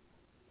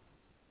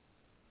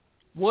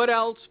 what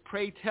else,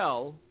 pray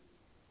tell,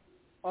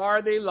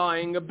 are they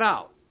lying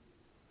about?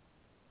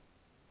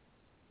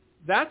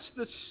 That's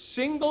the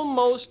single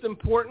most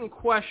important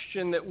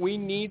question that we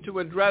need to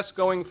address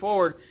going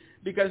forward,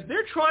 because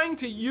they're trying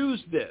to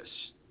use this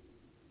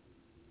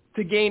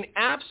to gain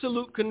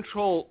absolute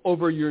control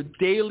over your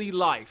daily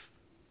life.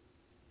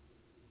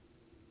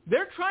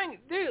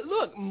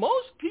 Look,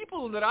 most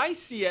people that I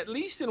see, at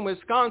least in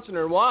Wisconsin,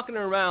 are walking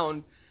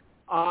around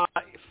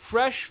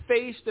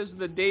fresh-faced as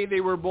the day they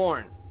were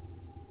born.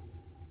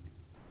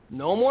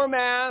 No more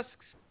masks,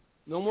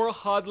 no more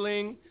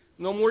huddling,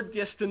 no more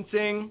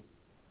distancing.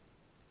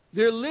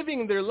 They're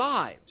living their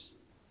lives.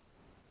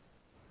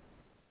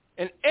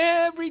 And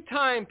every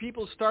time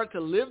people start to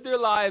live their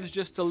lives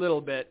just a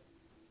little bit,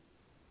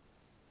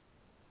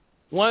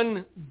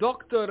 one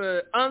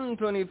Dr.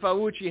 Anthony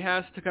Fauci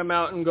has to come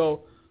out and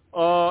go,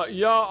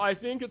 I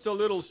think it's a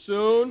little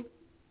soon.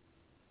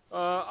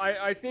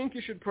 I think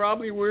you should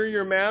probably wear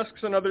your masks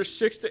another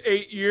 6 to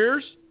 8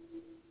 years.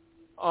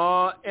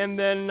 And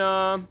then,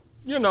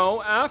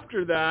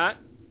 after that,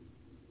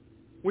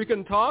 we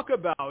can talk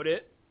about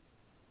it.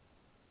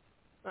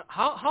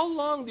 How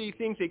long do you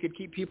think they could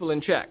keep people in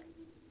check?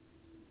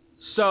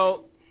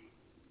 So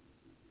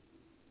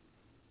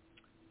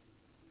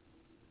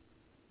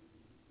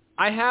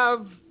I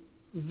have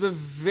the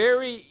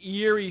very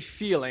eerie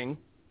feeling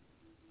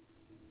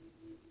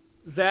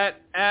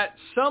that at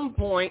some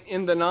point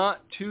in the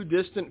not too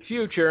distant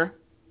future,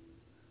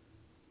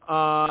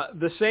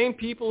 the same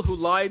people who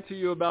lied to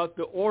you about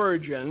the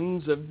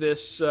origins of this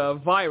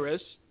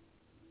virus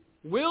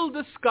will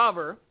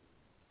discover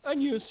a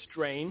new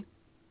strain.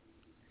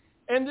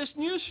 And this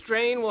new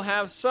strain will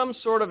have some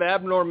sort of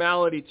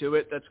abnormality to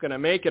it that's going to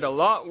make it a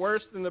lot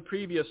worse than the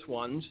previous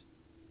ones,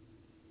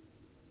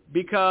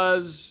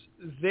 because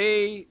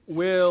they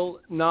will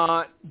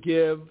not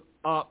give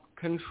up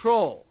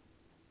control.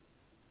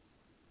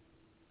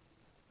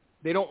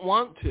 They don't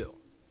want to.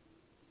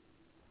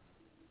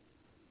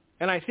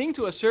 And I think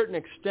to a certain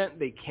extent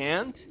they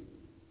can't,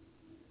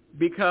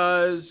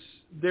 because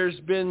there's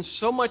been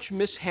so much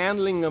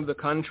mishandling of the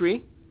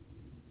country.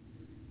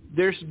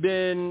 There's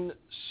been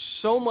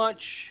so much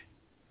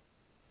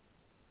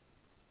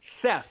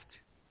theft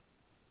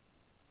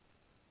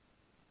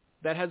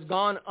that has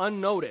gone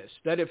unnoticed,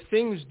 that if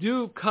things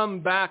do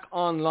come back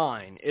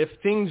online, if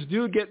things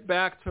do get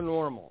back to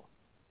normal,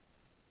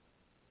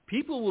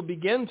 people will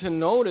begin to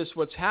notice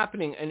what's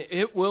happening, and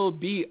it will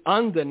be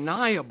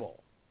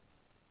undeniable.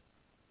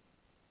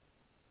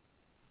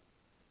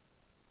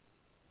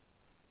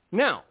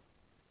 Now,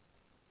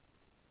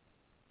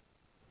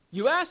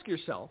 you ask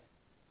yourself,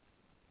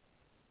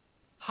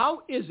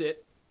 how is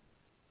it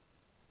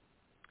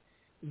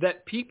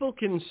that people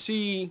can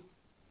see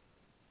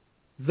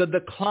the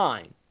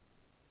decline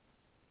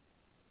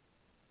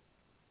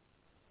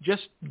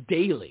just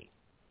daily?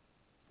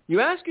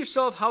 You ask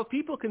yourself how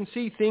people can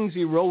see things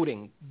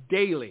eroding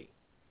daily,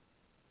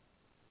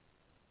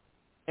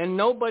 and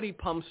nobody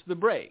pumps the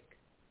brake.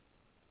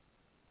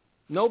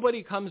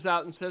 Nobody comes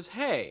out and says,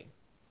 hey,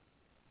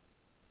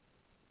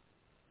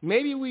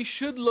 maybe we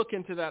should look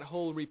into that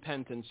whole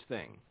repentance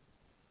thing.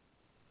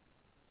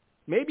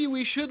 Maybe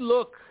we should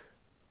look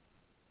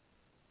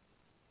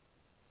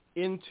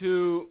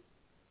into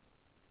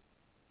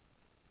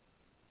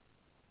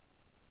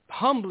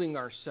humbling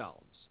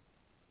ourselves.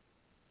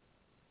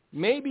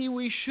 Maybe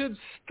we should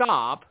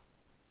stop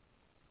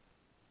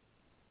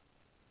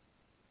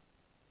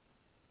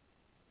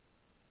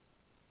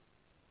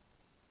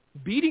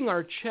beating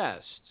our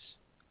chests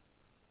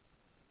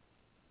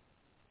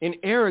in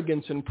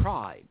arrogance and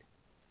pride,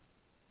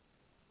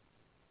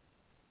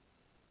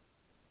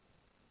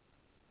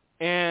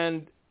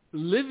 and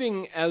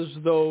living as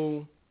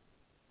though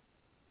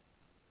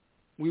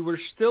we were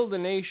still the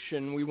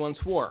nation we once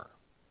were.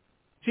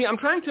 See, I'm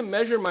trying to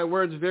measure my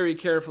words very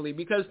carefully,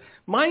 because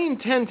my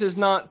intent is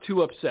not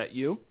to upset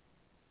you.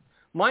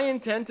 My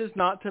intent is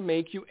not to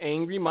make you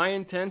angry. My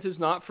intent is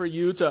not for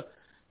you to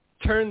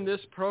turn this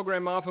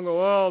program off and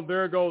go, oh,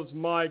 there goes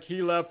Mike.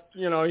 He left,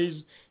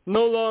 he's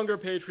no longer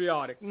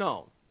patriotic.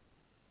 No.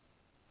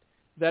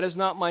 That is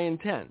not my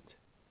intent.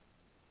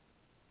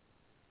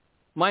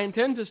 My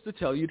intent is to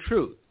tell you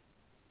truth.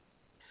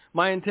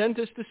 My intent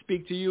is to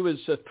speak to you as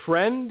a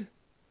friend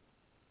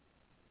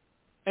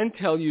and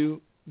tell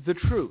you the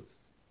truth.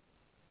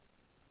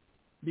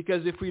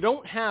 Because if we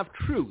don't have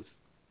truth,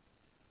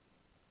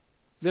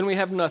 then we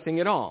have nothing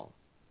at all.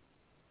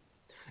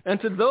 And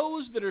to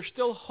those that are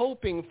still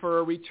hoping for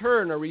a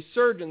return, a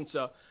resurgence,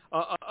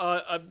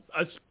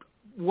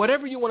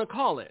 whatever you want to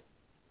call it,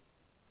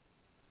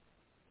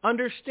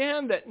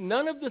 understand that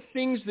none of the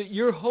things that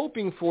you're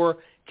hoping for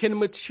can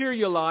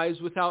materialize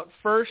without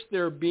first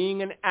there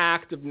being an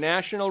act of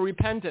national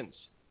repentance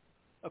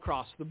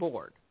across the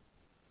board.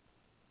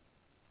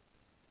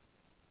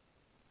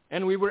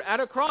 And we were at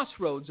a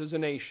crossroads as a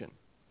nation.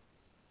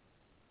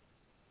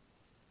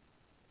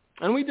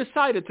 And we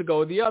decided to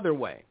go the other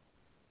way.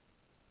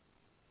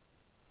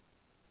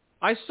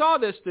 I saw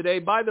this today.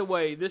 By the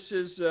way, this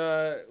is,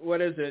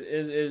 what is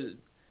it?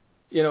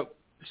 Is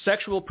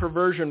Sexual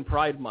Perversion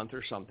Pride Month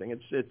or something.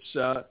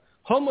 It's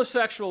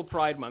Homosexual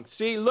Pride Month.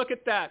 See, look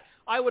at that.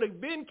 I would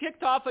have been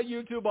kicked off of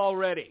YouTube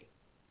already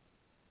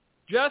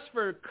just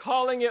for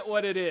calling it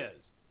what it is.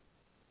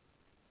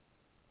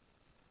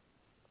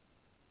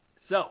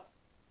 So,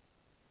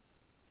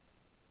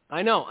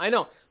 I know.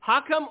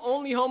 How come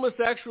only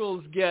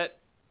homosexuals get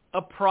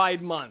a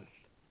Pride Month?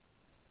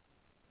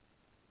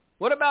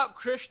 What about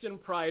Christian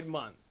Pride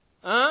Month?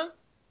 Huh?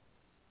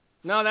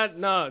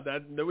 No,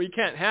 we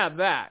can't have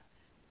that.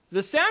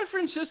 The San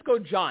Francisco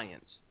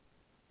Giants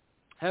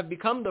have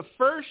become the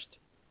first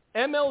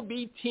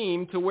MLB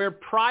team to wear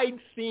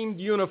Pride-themed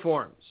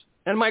uniforms.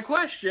 And my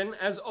question,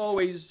 as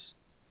always,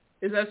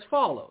 is as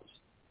follows.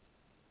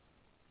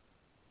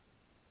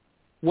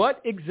 What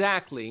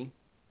exactly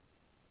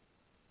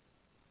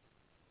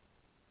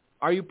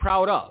are you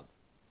proud of?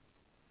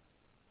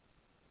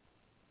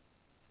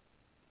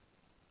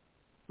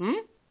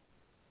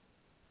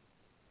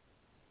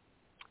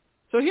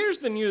 So here's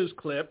the news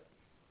clip.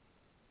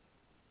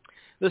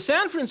 The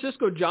San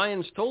Francisco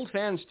Giants told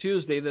fans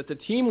Tuesday that the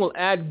team will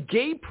add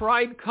gay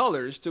pride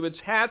colors to its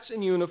hats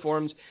and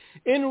uniforms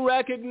in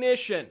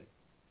recognition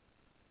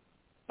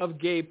of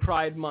Gay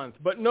Pride Month.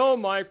 But no,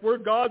 Mike, we're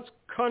God's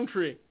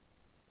country.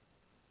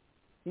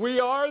 We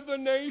are the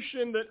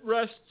nation that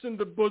rests in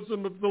the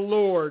bosom of the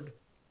Lord.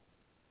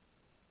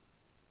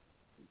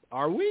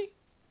 Are we?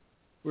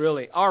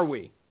 Really, are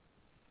we?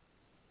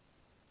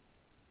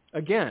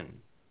 Again,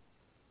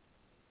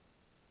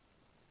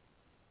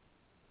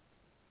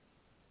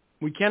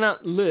 we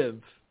cannot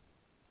live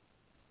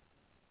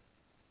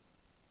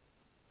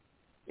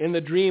in the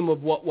dream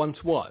of what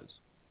once was.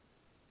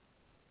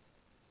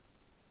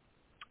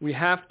 We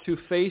have to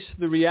face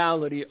the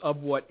reality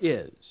of what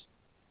is.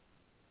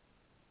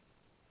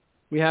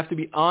 We have to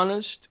be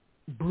honest,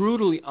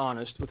 brutally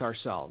honest with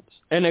ourselves,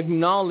 and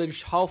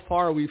acknowledge how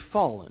far we've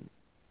fallen.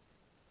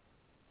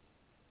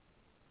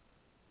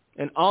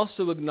 And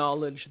also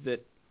acknowledge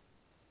that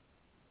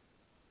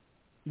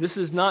this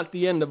is not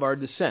the end of our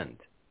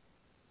descent.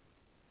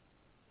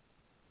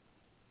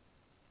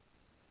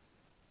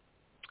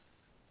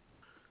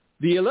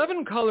 The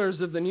 11 colors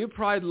of the new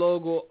Pride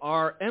logo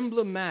are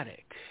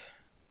emblematic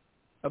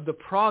of the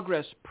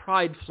Progress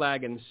Pride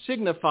flag and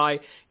signify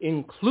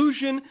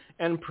inclusion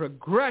and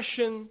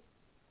progression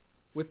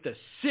with the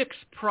 6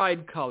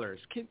 Pride colors.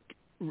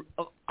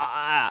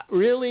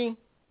 Really?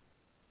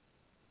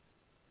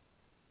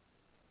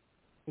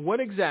 What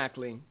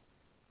exactly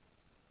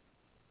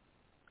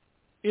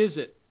is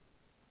it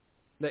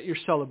that you're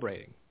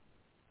celebrating?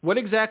 What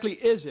exactly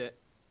is it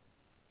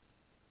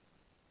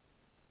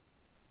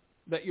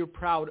that you're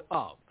proud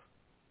of?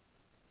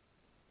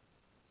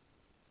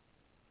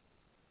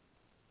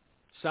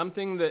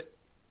 Something that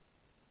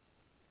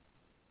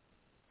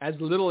as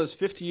little as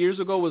 50 years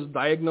ago was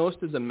diagnosed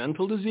as a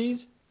mental disease?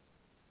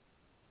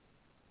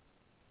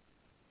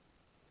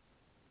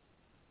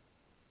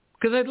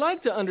 Because I'd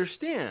like to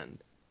understand.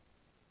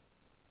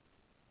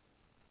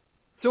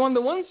 So on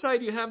the one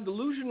side, you have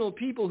delusional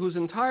people whose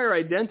entire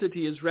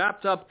identity is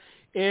wrapped up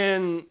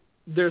in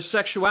their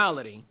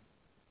sexuality.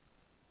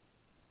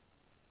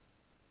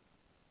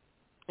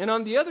 And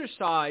on the other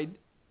side,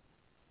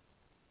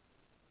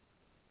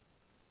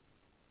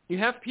 you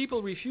have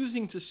people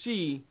refusing to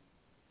see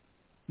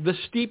the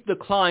steep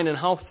decline and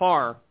how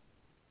far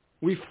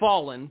we've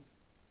fallen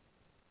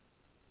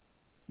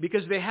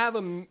because they have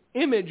an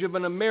image of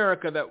an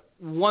America that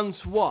once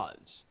was,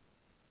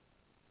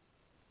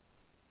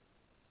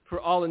 for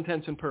all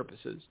intents and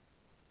purposes.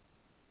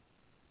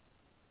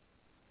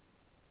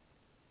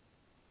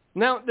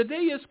 Now, the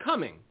day is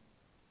coming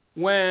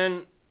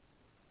when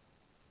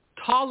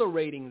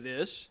tolerating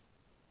this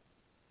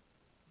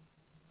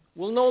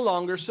will no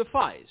longer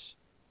suffice.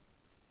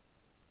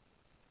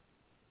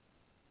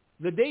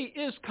 The day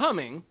is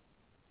coming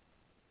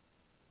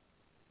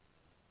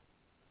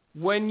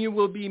when you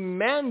will be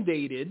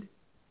mandated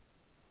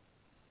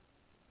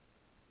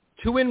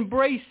to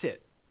embrace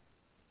it.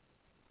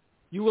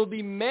 You will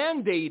be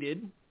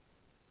mandated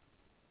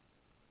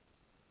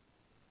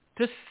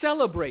to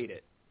celebrate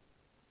it.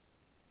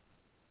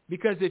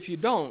 Because if you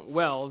don't,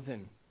 well,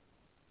 then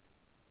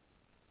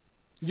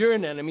you're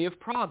an enemy of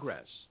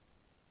progress.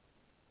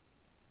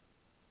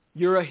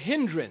 You're a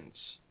hindrance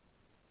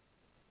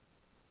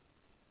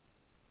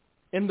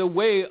in the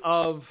way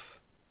of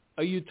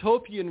a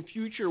utopian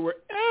future where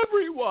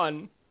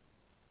everyone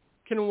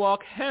can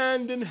walk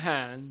hand in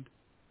hand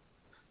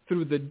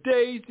through the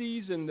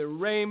daisies and the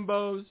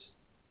rainbows,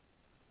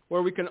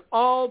 where we can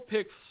all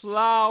pick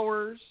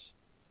flowers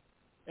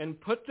and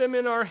put them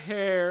in our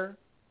hair,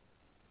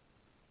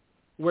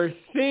 where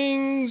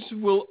things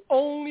will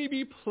only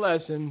be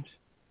pleasant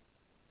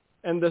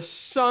and the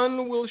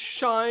sun will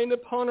shine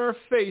upon our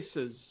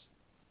faces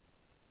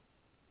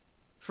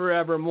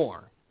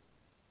forevermore.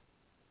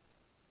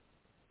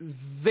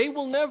 They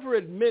will never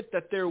admit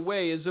that their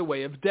way is a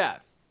way of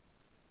death.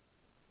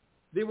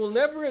 They will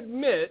never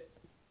admit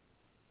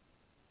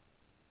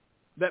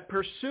that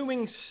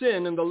pursuing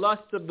sin and the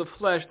lusts of the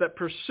flesh, that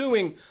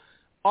pursuing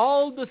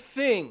all the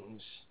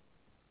things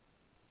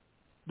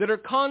that are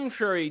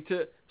contrary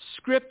to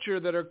Scripture,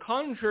 that are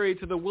contrary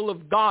to the will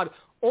of God,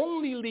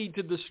 only lead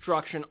to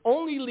destruction,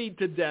 only lead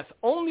to death,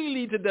 only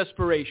lead to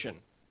desperation.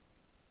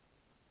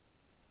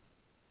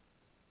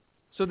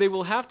 So they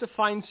will have to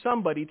find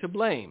somebody to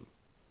blame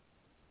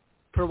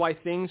for why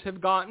things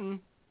have gotten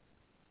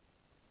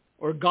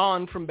or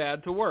gone from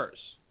bad to worse.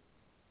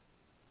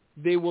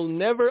 They will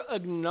never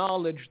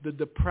acknowledge the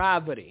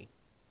depravity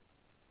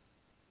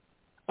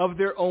of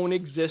their own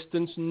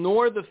existence,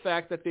 nor the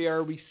fact that they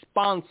are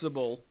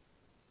responsible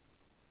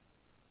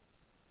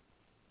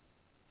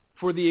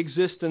for the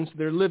existence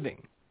they're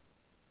living.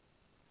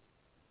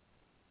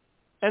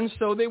 And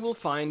so they will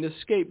find a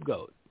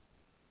scapegoat.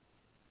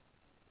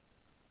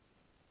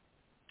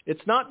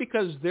 It's not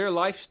because their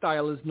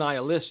lifestyle is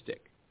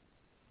nihilistic.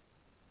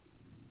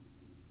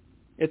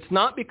 It's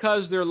not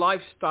because their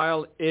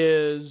lifestyle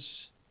is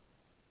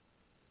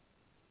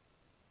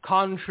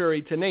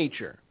contrary to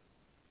nature.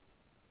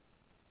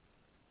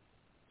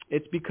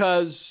 It's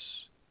because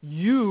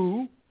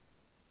you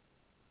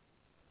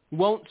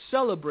won't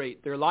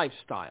celebrate their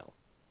lifestyle.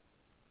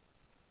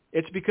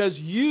 It's because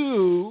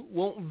you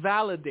won't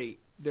validate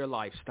their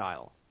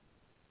lifestyle.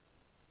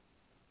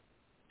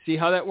 See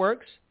how that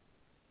works?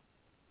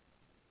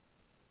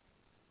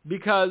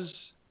 Because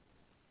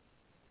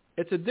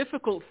it's a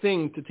difficult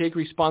thing to take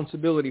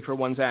responsibility for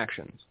one's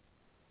actions.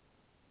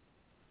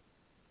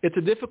 It's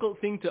a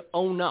difficult thing to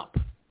own up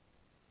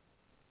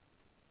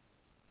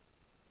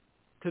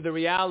to the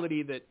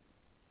reality that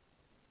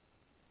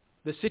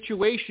the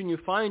situation you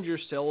find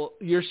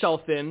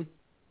yourself in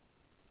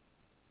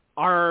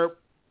are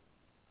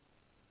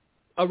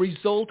a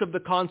result of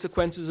the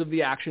consequences of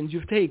the actions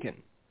you've taken.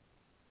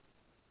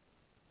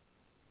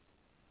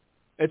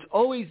 It's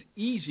always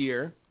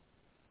easier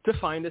to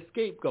find a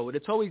scapegoat.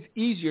 It's always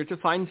easier to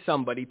find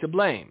somebody to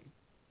blame.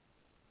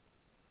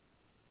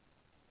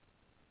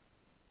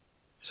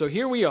 So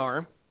here we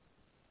are,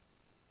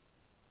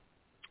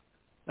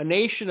 a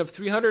nation of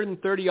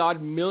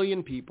 330-odd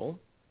million people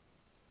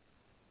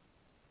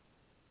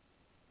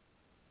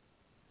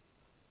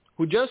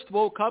who just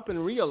woke up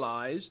and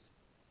realized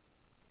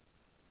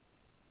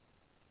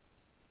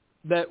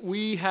that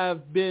we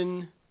have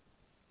been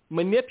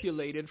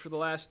manipulated for the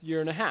last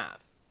year and a half.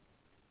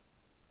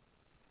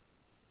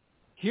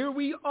 Here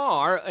we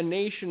are, a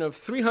nation of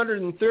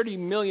 330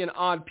 million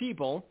odd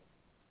people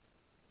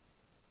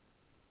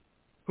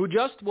who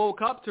just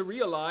woke up to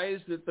realize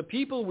that the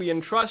people we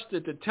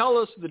entrusted to tell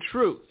us the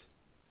truth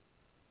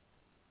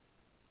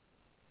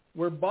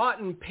were bought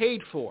and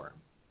paid for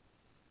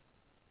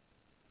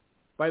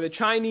by the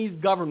Chinese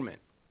government.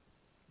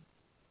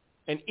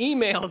 And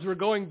emails were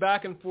going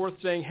back and forth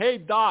saying, "Hey,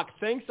 Doc,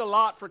 thanks a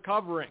lot for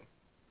covering.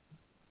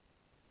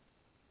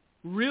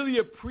 Really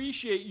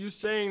appreciate you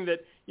saying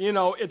that,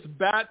 it's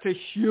bat to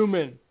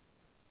human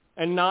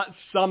and not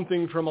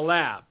something from a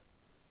lab."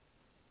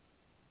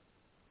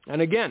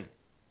 And again,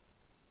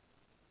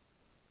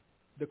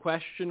 the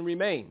question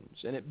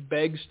remains, and it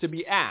begs to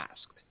be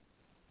asked.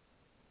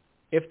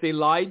 If they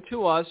lied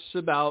to us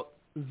about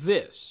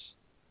this,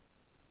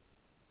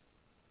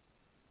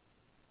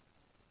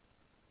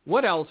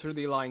 what else are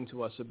they lying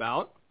to us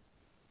about?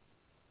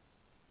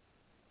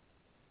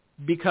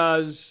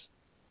 Because,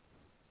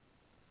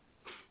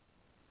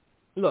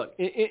 look,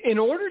 in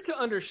order to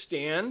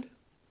understand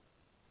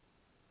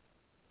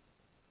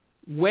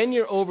when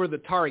you're over the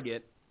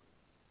target,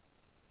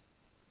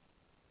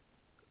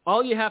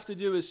 all you have to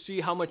do is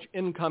see how much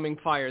incoming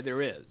fire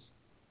there is.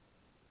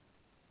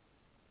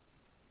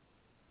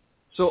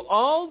 So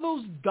all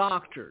those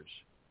doctors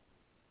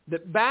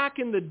that back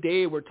in the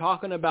day were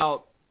talking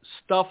about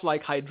stuff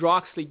like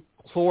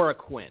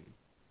hydroxychloroquine,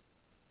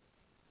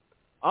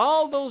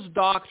 all those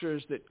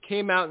doctors that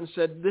came out and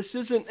said, this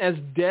isn't as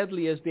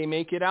deadly as they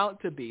make it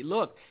out to be.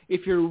 Look,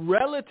 if you're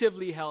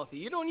relatively healthy,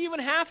 you don't even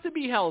have to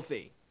be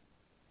healthy.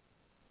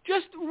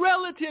 Just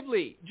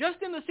relatively,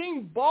 just in the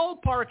same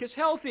ballpark as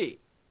healthy.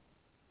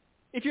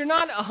 If you're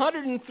not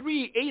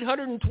 103,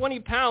 820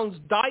 pounds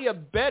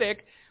diabetic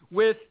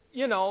with,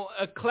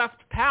 a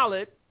cleft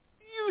palate,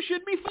 you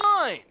should be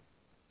fine.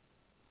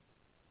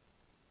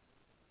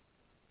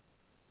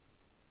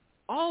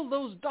 All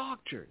those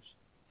doctors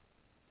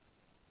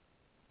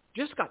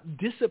just got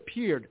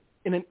disappeared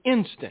in an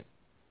instant.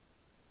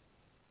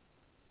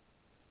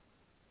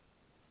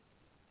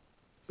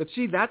 But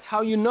see, that's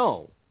how you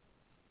know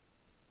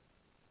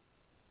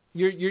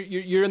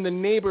you're in the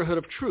neighborhood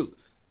of truth.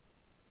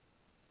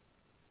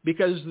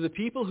 Because the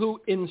people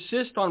who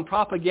insist on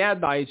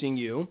propagandizing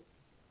you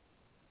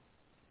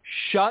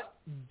shut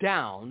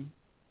down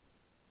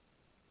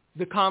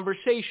the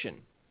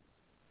conversation.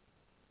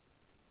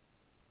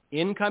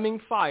 Incoming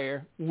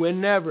fire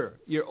whenever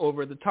you're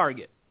over the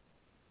target.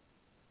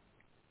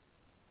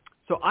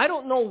 So I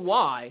don't know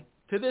why,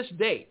 to this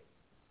date,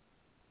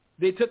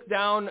 they took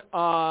down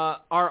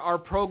our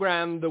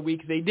program the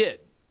week they did.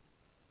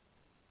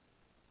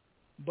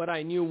 But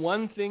I knew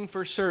one thing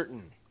for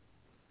certain.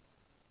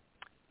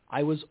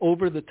 I was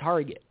over the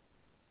target.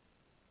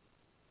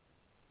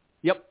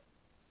 Yep.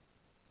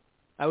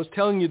 I was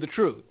telling you the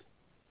truth.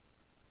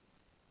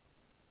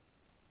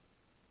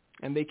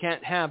 And they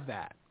can't have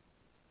that.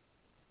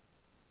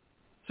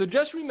 So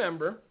just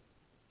remember,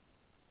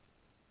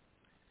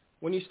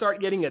 when you start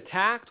getting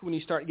attacked, when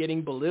you start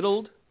getting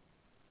belittled,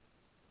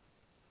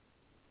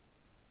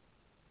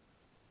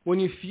 when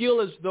you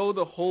feel as though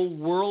the whole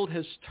world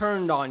has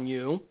turned on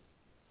you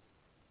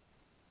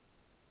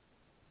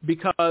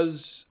because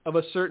of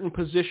a certain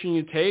position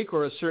you take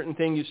or a certain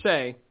thing you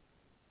say,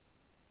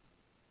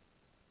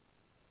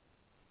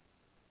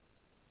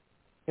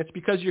 it's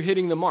because you're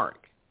hitting the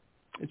mark.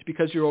 It's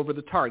because you're over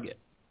the target.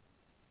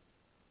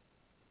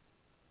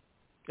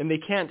 And they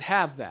can't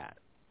have that.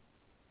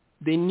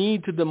 They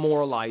need to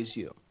demoralize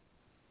you.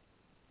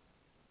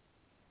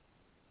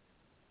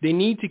 They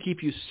need to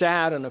keep you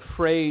sad and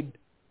afraid.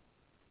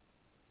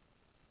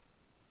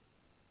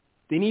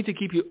 They need to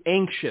keep you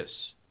anxious.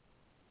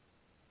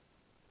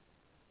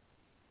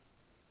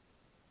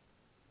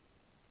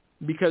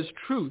 Because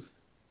truth,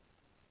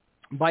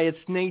 by its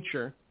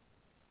nature,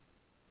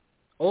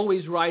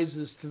 always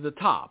rises to the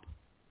top.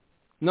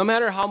 No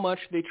matter how much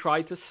they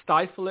try to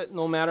stifle it,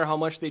 no matter how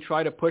much they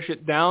try to push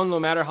it down,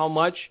 no matter how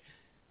much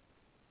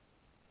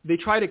they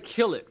try to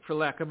kill it, for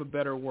lack of a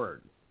better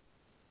word.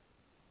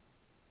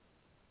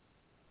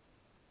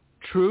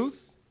 Truth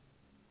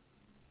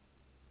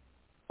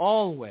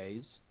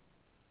always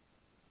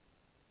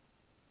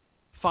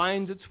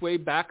finds its way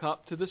back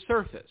up to the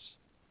surface.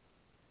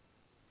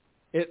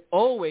 It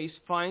always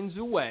finds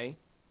a way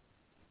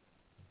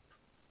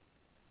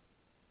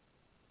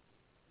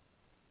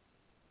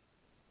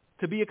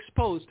to be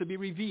exposed, to be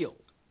revealed.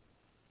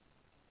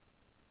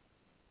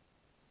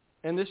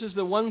 And this is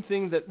the one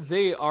thing that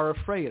they are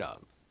afraid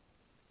of.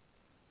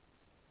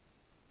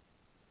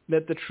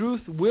 That the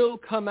truth will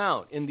come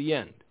out in the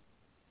end.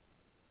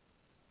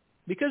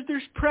 Because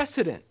there's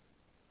precedent.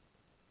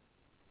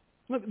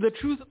 Look, the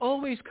truth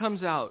always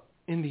comes out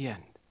in the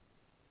end.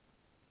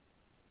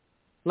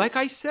 Like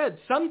I said,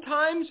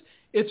 sometimes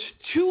it's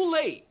too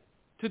late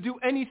to do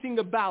anything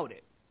about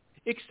it,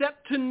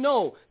 except to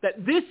know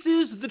that this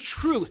is the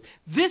truth.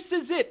 This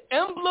is it,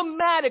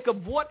 emblematic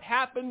of what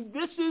happened.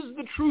 This is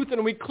the truth,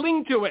 and we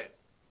cling to it.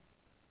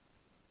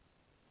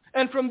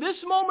 And from this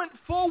moment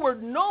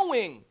forward,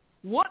 knowing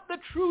what the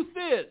truth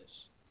is,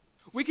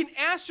 we can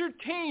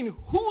ascertain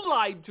who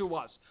lied to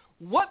us,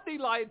 what they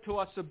lied to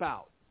us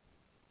about.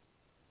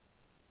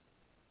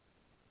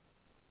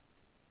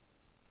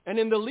 And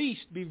in the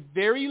least, be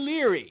very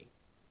leery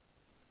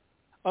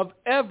of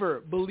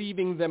ever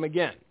believing them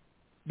again,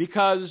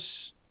 because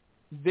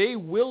they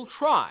will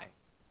try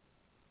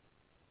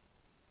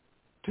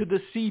to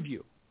deceive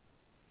you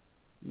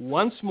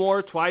once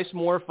more, twice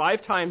more,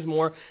 5 times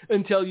more,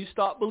 until you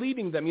stop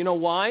believing them. You know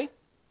why?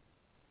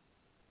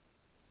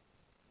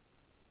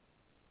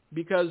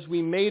 Because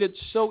we made it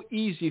so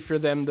easy for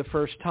them the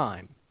first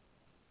time.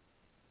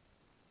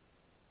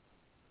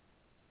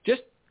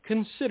 Just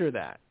consider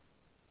that.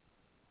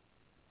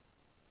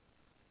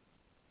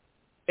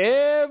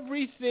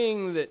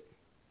 Everything that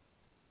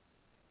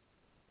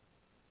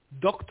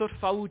Dr.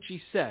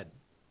 Fauci said,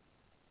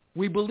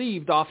 we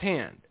believed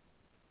offhand.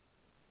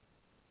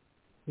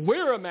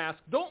 Wear a mask,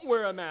 don't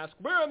wear a mask,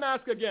 wear a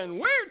mask again,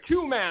 wear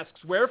 2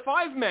 masks, wear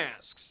 5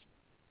 masks.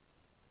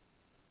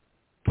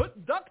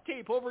 Put duct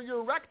tape over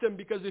your rectum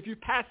because if you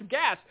pass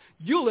gas,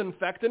 you'll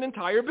infect an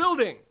entire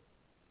building.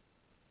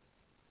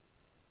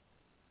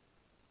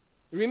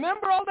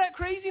 Remember all that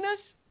craziness?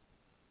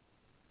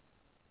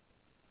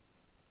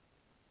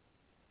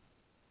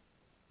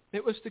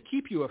 It was to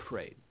keep you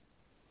afraid.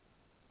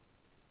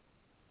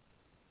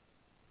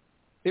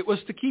 It was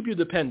to keep you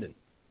dependent.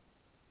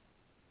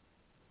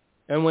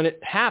 And when it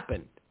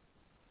happened,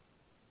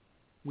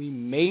 we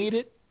made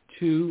it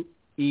too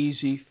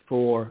easy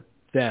for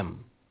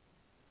them.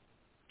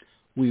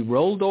 We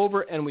rolled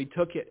over and we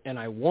took it. And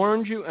I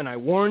warned you and I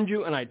warned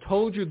you and I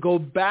told you, go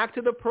back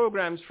to the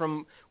programs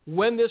from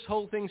when this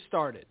whole thing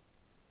started.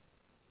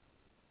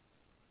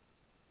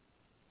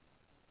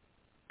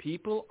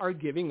 People are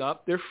giving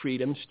up their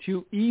freedoms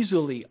too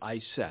easily,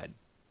 I said.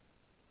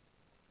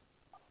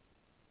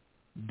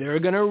 They're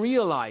going to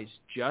realize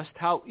just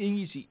how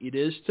easy it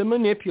is to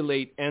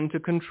manipulate and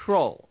to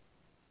control.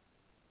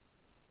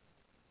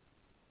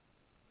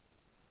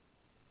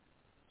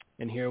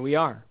 And here we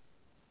are.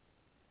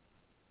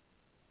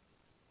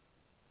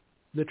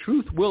 The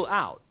truth will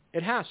out.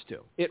 It has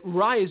to. It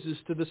rises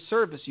to the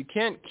surface. You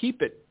can't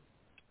keep it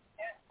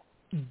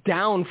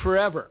down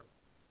forever.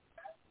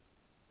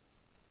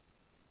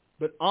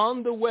 But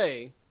on the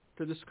way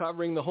to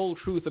discovering the whole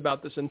truth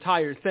about this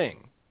entire thing,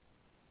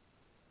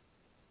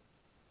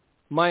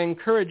 my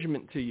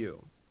encouragement to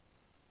you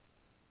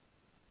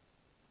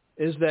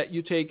is that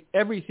you take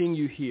everything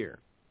you hear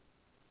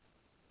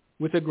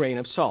with a grain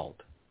of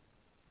salt.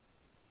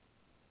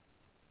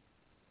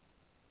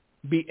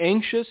 Be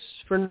anxious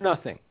for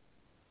nothing.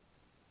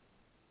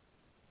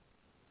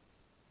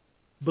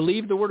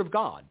 Believe the Word of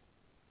God.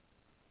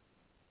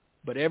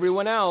 But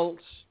everyone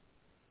else,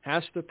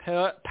 has to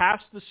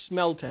pass the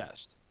smell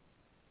test.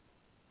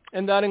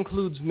 And that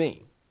includes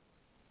me.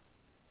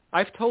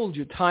 I've told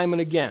you time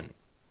and again,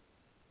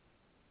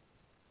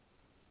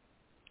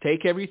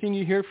 take everything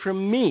you hear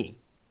from me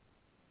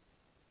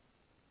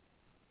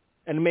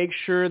and make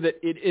sure that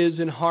it is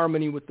in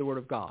harmony with the Word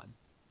of God.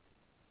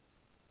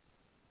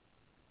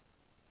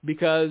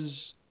 Because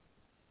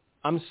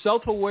I'm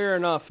self-aware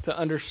enough to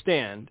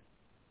understand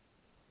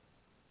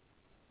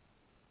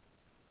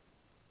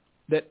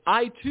that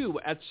I too,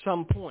 at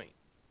some point,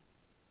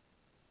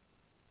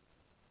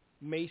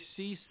 may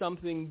see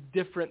something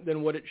different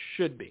than what it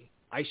should be.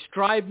 I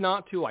strive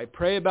not to. I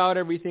pray about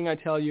everything I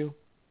tell you.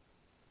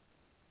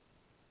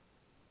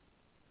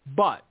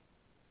 But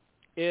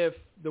if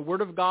the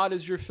Word of God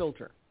is your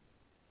filter,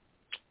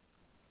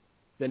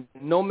 then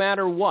no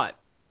matter what,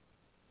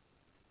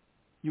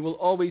 you will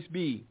always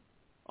be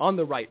on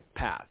the right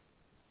path.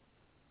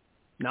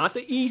 Not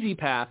the easy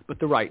path, but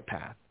the right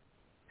path.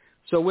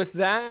 So with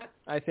that,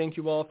 I thank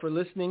you all for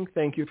listening.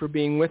 Thank you for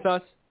being with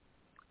us.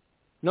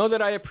 Know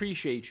that I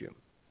appreciate you.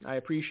 I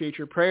appreciate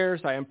your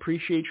prayers. I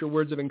appreciate your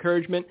words of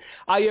encouragement.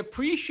 I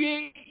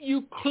appreciate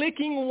you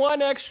clicking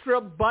one extra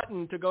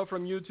button to go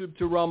from YouTube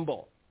to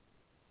Rumble.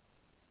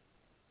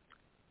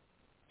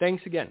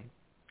 Thanks again.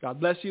 God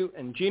bless you.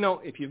 And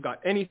Gino, if you've got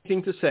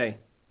anything to say,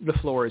 the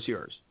floor is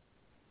yours.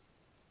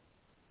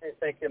 Hey,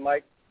 thank you,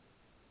 Mike.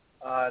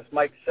 As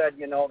Mike said,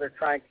 they're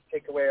trying to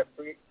take away our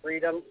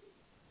freedom.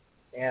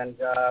 And,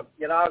 I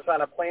was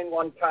on a plane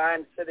one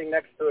time sitting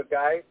next to a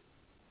guy,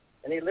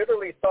 and he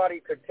literally thought he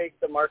could take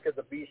the mark of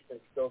the beast and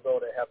still go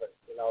to heaven.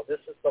 This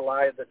is the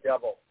lie of the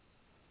devil.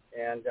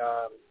 And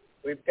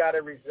we've got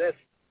to resist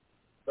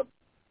the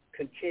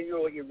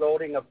continual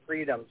eroding of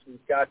freedoms.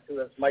 We've got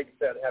to, as Mike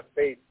said, have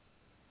faith.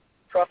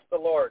 Trust the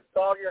Lord.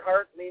 With all your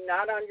heart, lean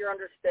not on your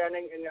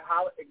understanding, and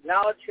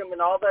acknowledge him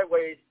in all thy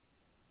ways,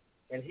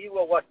 and he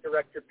will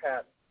direct your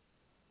path.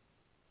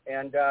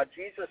 And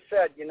Jesus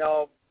said,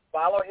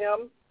 follow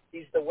him.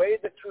 He's the way,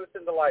 the truth,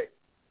 and the life.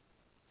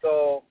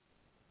 So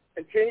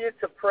continue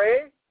to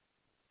pray.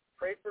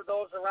 Pray for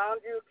those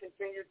around you.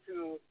 Continue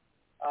to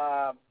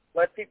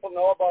let people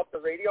know about the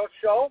radio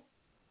show.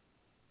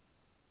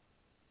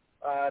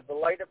 The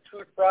Light of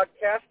Truth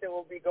broadcast, it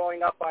will be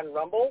going up on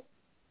Rumble.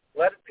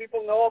 Let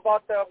people know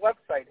about the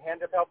website,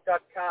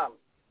 handofhelp.com.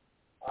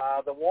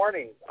 The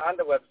warnings on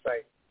the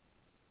website.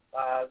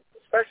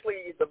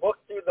 Especially the book,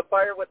 Through the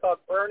Fire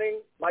Without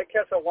Burning. Mike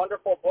has a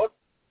wonderful book,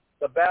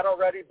 The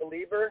Battle-Ready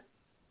Believer.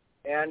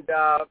 And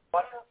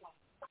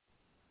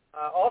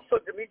also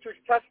Dimitri's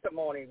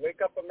Testimony,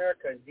 Wake Up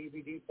America in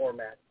DVD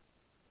format.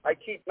 I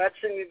keep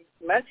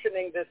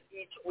mentioning this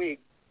each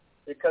week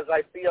because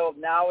I feel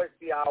now is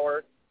the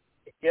hour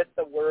to get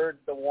the word,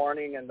 the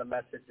warning, and the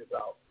messages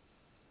out.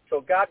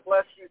 So God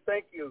bless you.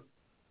 Thank you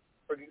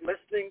for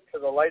listening to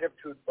the Light of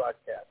Truth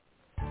broadcast.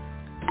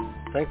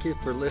 Thank you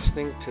for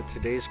listening to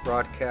today's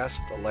broadcast,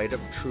 The Light of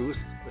Truth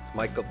with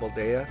Michael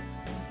Boldea.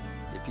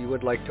 If you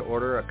would like to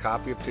order a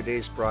copy of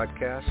today's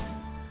broadcast,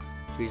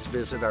 please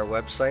visit our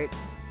website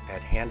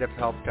at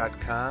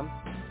handofhelp.com.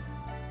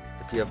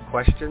 If you have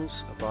questions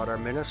about our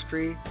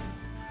ministry,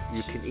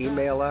 you can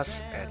email us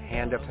at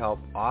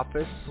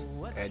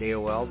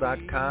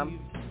handofhelpoffice@aol.com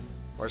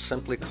or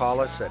simply call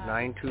us at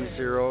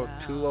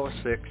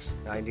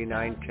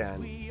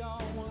 920-206-9910.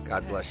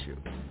 God bless you.